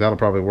 Like, that'll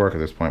probably work at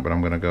this point, but I'm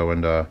going to go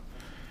and I'm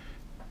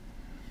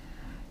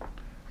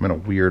in a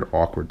weird,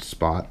 awkward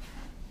spot.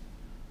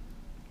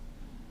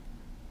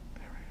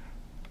 There we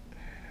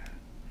go.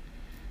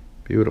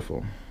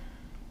 Beautiful.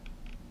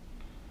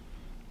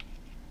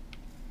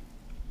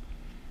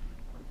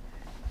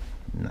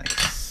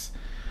 Nice.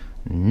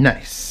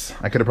 Nice.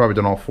 I could have probably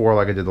done all four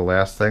like I did the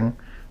last thing,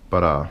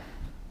 but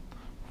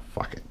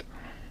fuck it.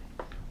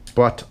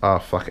 But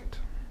fuck it.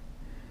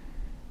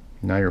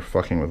 Now you're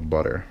fucking with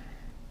butter.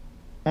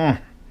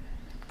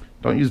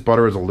 Don't use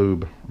butter as a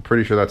lube. I'm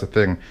pretty sure that's a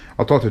thing.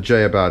 I'll talk to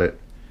Jay about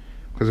it.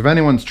 Because if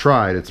anyone's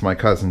tried, it's my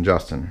cousin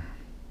Justin.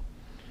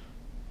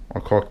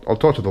 I'll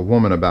talk to the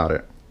woman about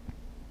it.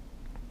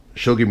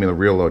 She'll give me the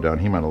real lowdown.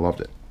 He might have loved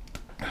it.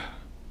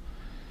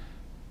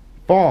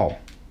 Fall.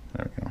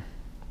 There we go.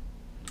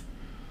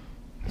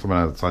 Someone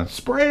has a sign.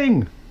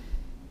 Spring!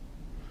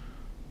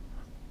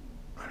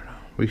 I don't know.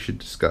 We should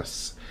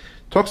discuss.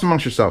 Talk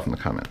amongst yourself in the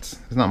comments.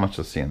 There's not much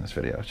to see in this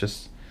video.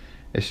 It's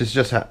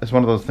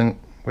one of those things.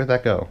 Where'd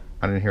that go?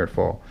 I didn't hear it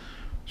fall.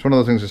 It's one of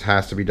those things that just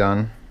has to be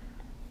done.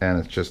 And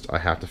it's just, I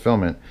have to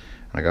film it.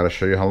 And I got to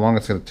show you how long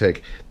it's going to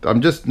take.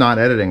 I'm just not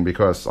editing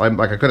because I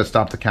could have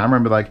stopped the camera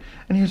and be like,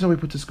 and here's how we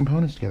put these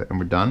components together. And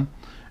we're done.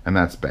 And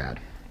that's bad.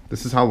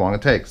 This is how long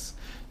it takes.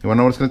 You want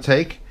to know what it's going to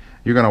take?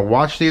 You're going to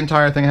watch the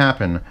entire thing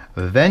happen.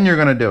 Then you're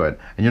going to do it.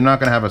 And you're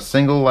not going to have a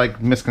single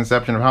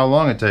misconception of how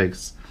long it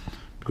takes.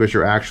 Because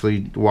you're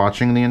actually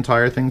watching the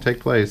entire thing take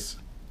place.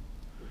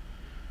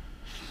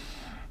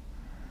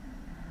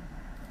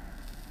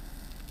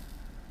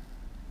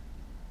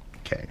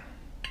 Okay.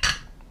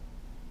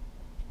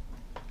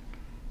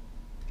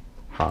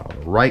 Hot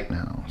right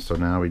now. So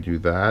now we do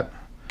that.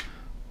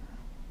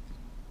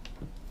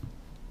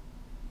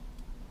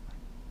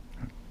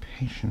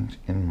 Patient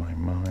in my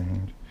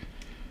mind.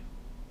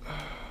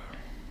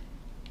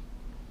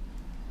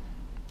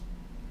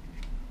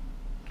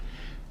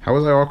 How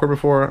was I awkward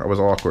before? I was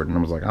awkward, and I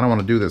was like, I don't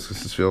want to do this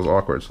because this feels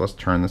awkward, so let's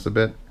turn this a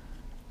bit.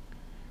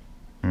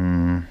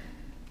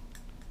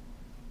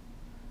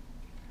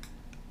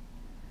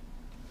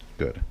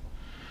 Good.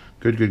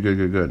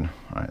 Good.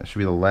 Alright, that should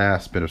be the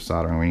last bit of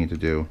soldering we need to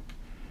do.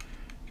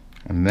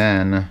 And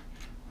then,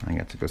 I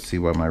get to go see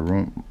what my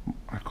room,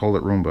 I call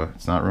it Roomba.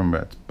 It's not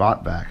Roomba, it's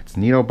Botvac. It's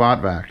Nito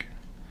Botvac.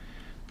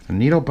 It's a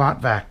Nito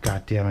Botvac,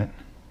 goddammit.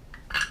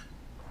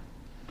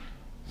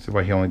 See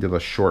why he only did a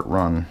short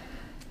run.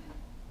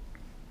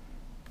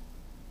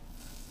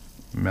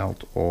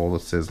 Melt all the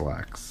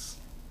Sizzlax.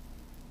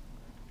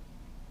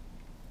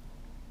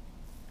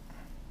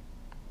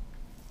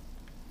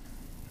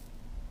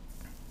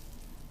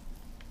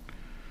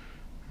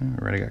 We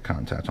already got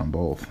contact on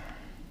both.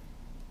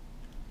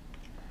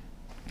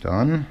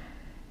 Done.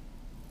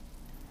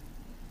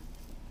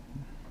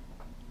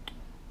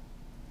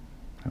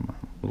 Come on,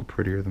 a little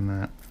prettier than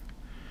that.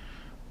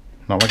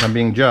 Not like I'm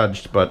being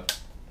judged, but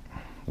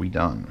we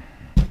done.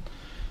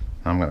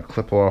 I'm gonna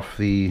clip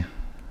the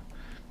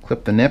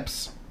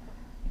nips.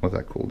 Let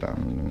that cool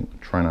down.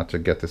 Try not to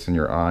get this in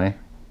your eye.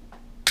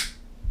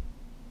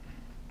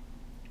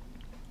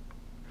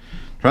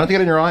 Try not to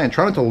get it in your eye and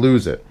try not to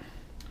lose it.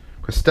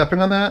 Because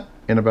stepping on that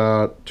in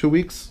about 2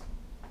 weeks,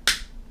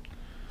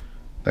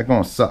 that's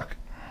gonna suck.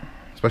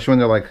 Especially when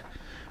they're like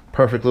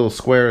perfect little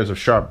squares of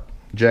sharp,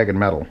 jagged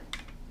metal.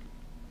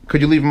 Could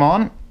you leave them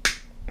on?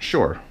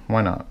 Sure,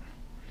 why not?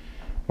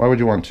 Why would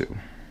you want to?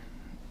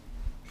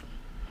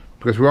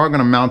 Because we are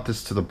gonna mount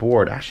this to the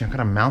board. Actually, I'm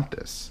gonna mount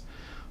this.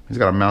 I just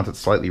gotta mount it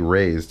slightly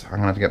raised. I'm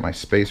gonna have to get my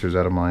spacers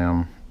out of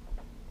my,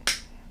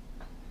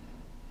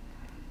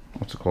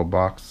 what's it called,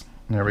 box.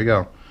 There we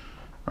go.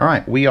 All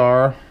right, we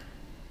are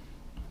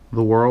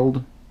the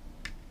world.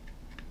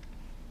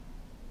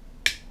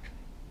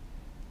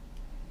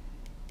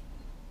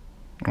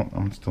 Oh,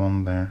 I'm still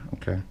on there,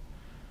 okay.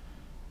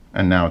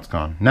 And now it's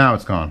gone. Now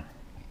it's gone.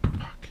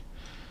 Fuck.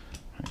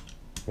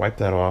 Wipe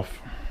that off.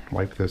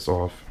 Wipe this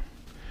off.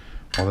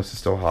 While this is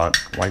still hot,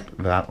 wipe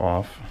that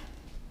off.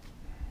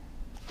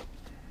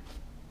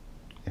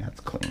 Yeah,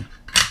 it's clean.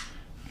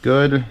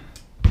 Good.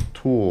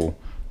 Tool.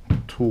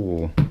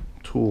 Tool.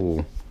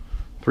 Tool.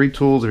 3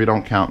 tools if you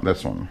don't count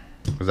this one,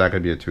 because that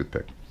could be a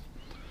toothpick.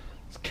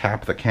 Let's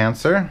cap the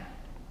cancer.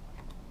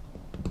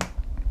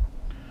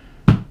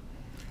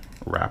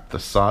 Wrap the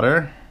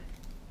solder.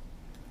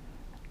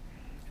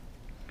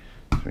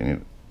 So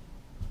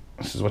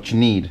this is what you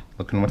need.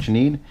 Looking what you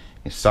need.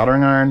 A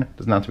soldering iron.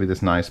 Doesn't have to be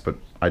this nice, but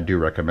I do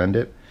recommend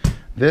it.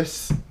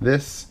 This,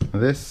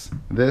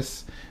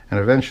 and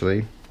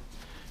eventually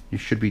you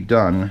should be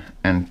done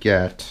and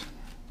get,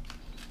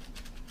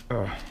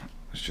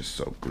 it's just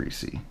so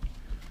greasy.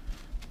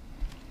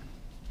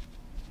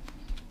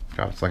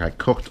 God, it's like I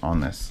cooked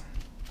on this.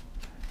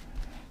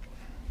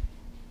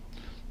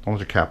 Don't let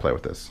your cat play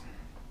with this.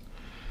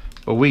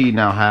 But we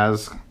now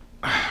has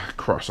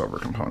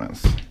crossover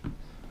components.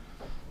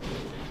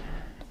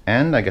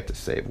 And I get to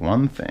save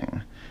one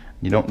thing.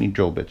 You don't need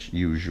drill bits,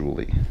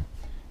 usually.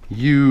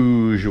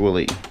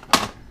 Usually.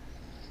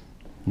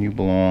 You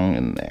belong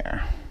in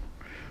there.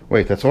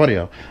 Wait, that's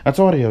audio. That's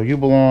audio. You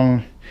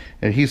belong...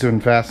 Adhesive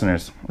and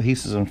fasteners.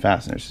 Adhesives and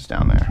fasteners is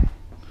down there.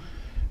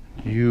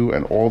 You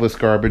and all this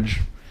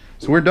garbage.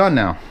 So we're done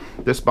now.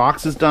 This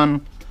box is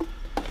done.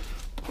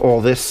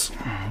 All this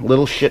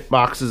little shit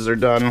boxes are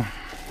done.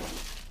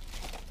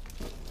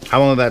 How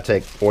long did that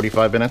take?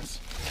 45 minutes?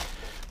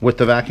 With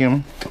the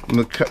vacuum? And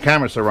the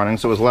cameras are running,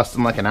 so it was less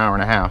than like an hour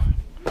and a half.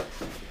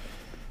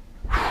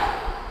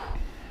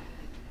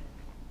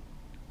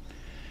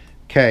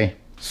 Okay,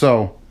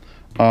 so,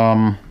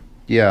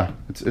 yeah,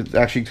 it's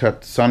actually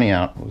got sunny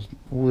out.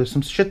 Oh, there's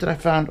some shit that I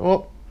found.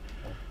 Oh.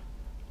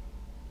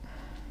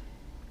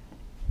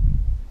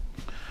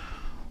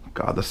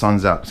 God, the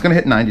sun's out. It's gonna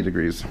hit 90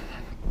 degrees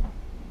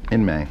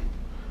in May.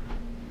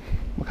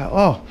 Look how,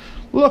 oh,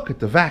 look at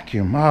the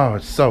vacuum. Oh,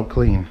 it's so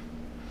clean.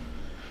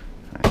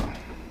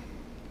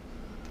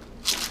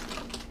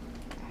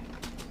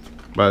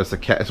 But it's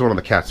it's one of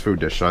the cat's food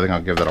dish, so I think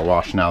I'll give that a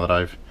wash now that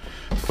I've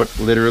put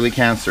literally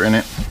cancer in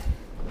it.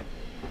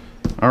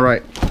 All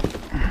right.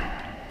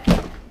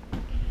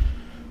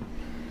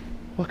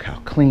 Look how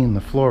clean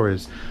the floor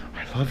is.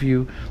 I love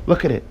you.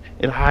 Look at it.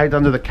 It hides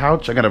under the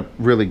couch. I gotta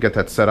really get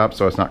that set up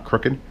so it's not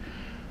crooked.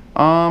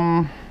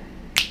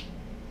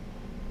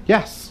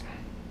 Yes.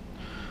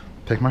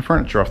 Take my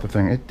furniture off the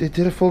thing. It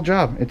did a full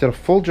job. It did a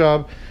full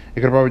job. It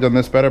could have probably done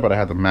this better, but I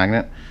had the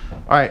magnet.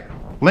 All right.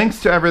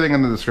 Links to everything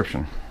in the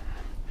description.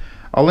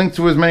 I'll link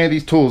to as many of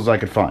these tools as I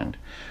could find.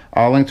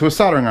 I'll link to a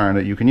soldering iron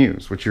that you can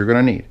use, which you're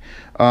gonna need.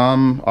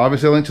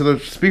 Obviously I'll link to the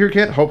speaker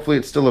kit. Hopefully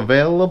it's still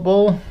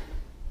available.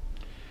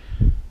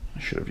 I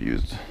should have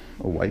used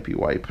a wipey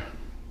wipe.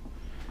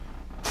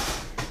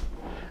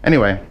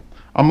 Anyway,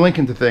 I'm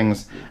linking to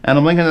things, and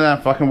I'm linking to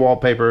that fucking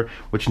wallpaper,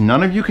 which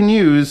none of you can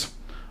use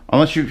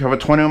unless you have a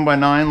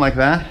 21x9 like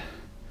that,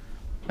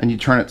 and you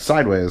turn it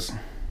sideways.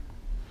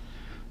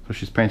 So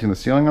she's painting the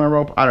ceiling on a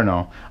rope. I don't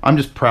know. I'm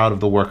just proud of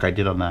the work I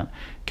did on that.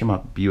 It came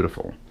out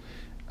beautiful.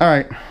 All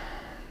right,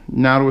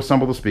 now to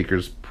assemble the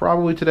speakers.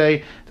 Probably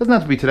today. Doesn't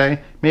have to be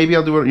today. Maybe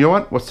I'll do it. You know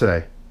what? What's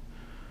today?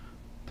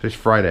 Today's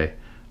Friday.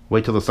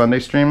 Wait till the Sunday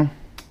stream.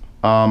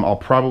 I'll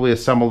probably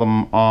assemble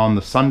them on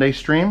the Sunday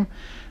stream,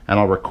 and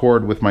I'll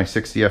record with my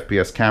 60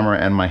 FPS camera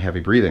and my heavy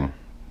breathing.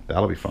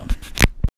 That'll be fun.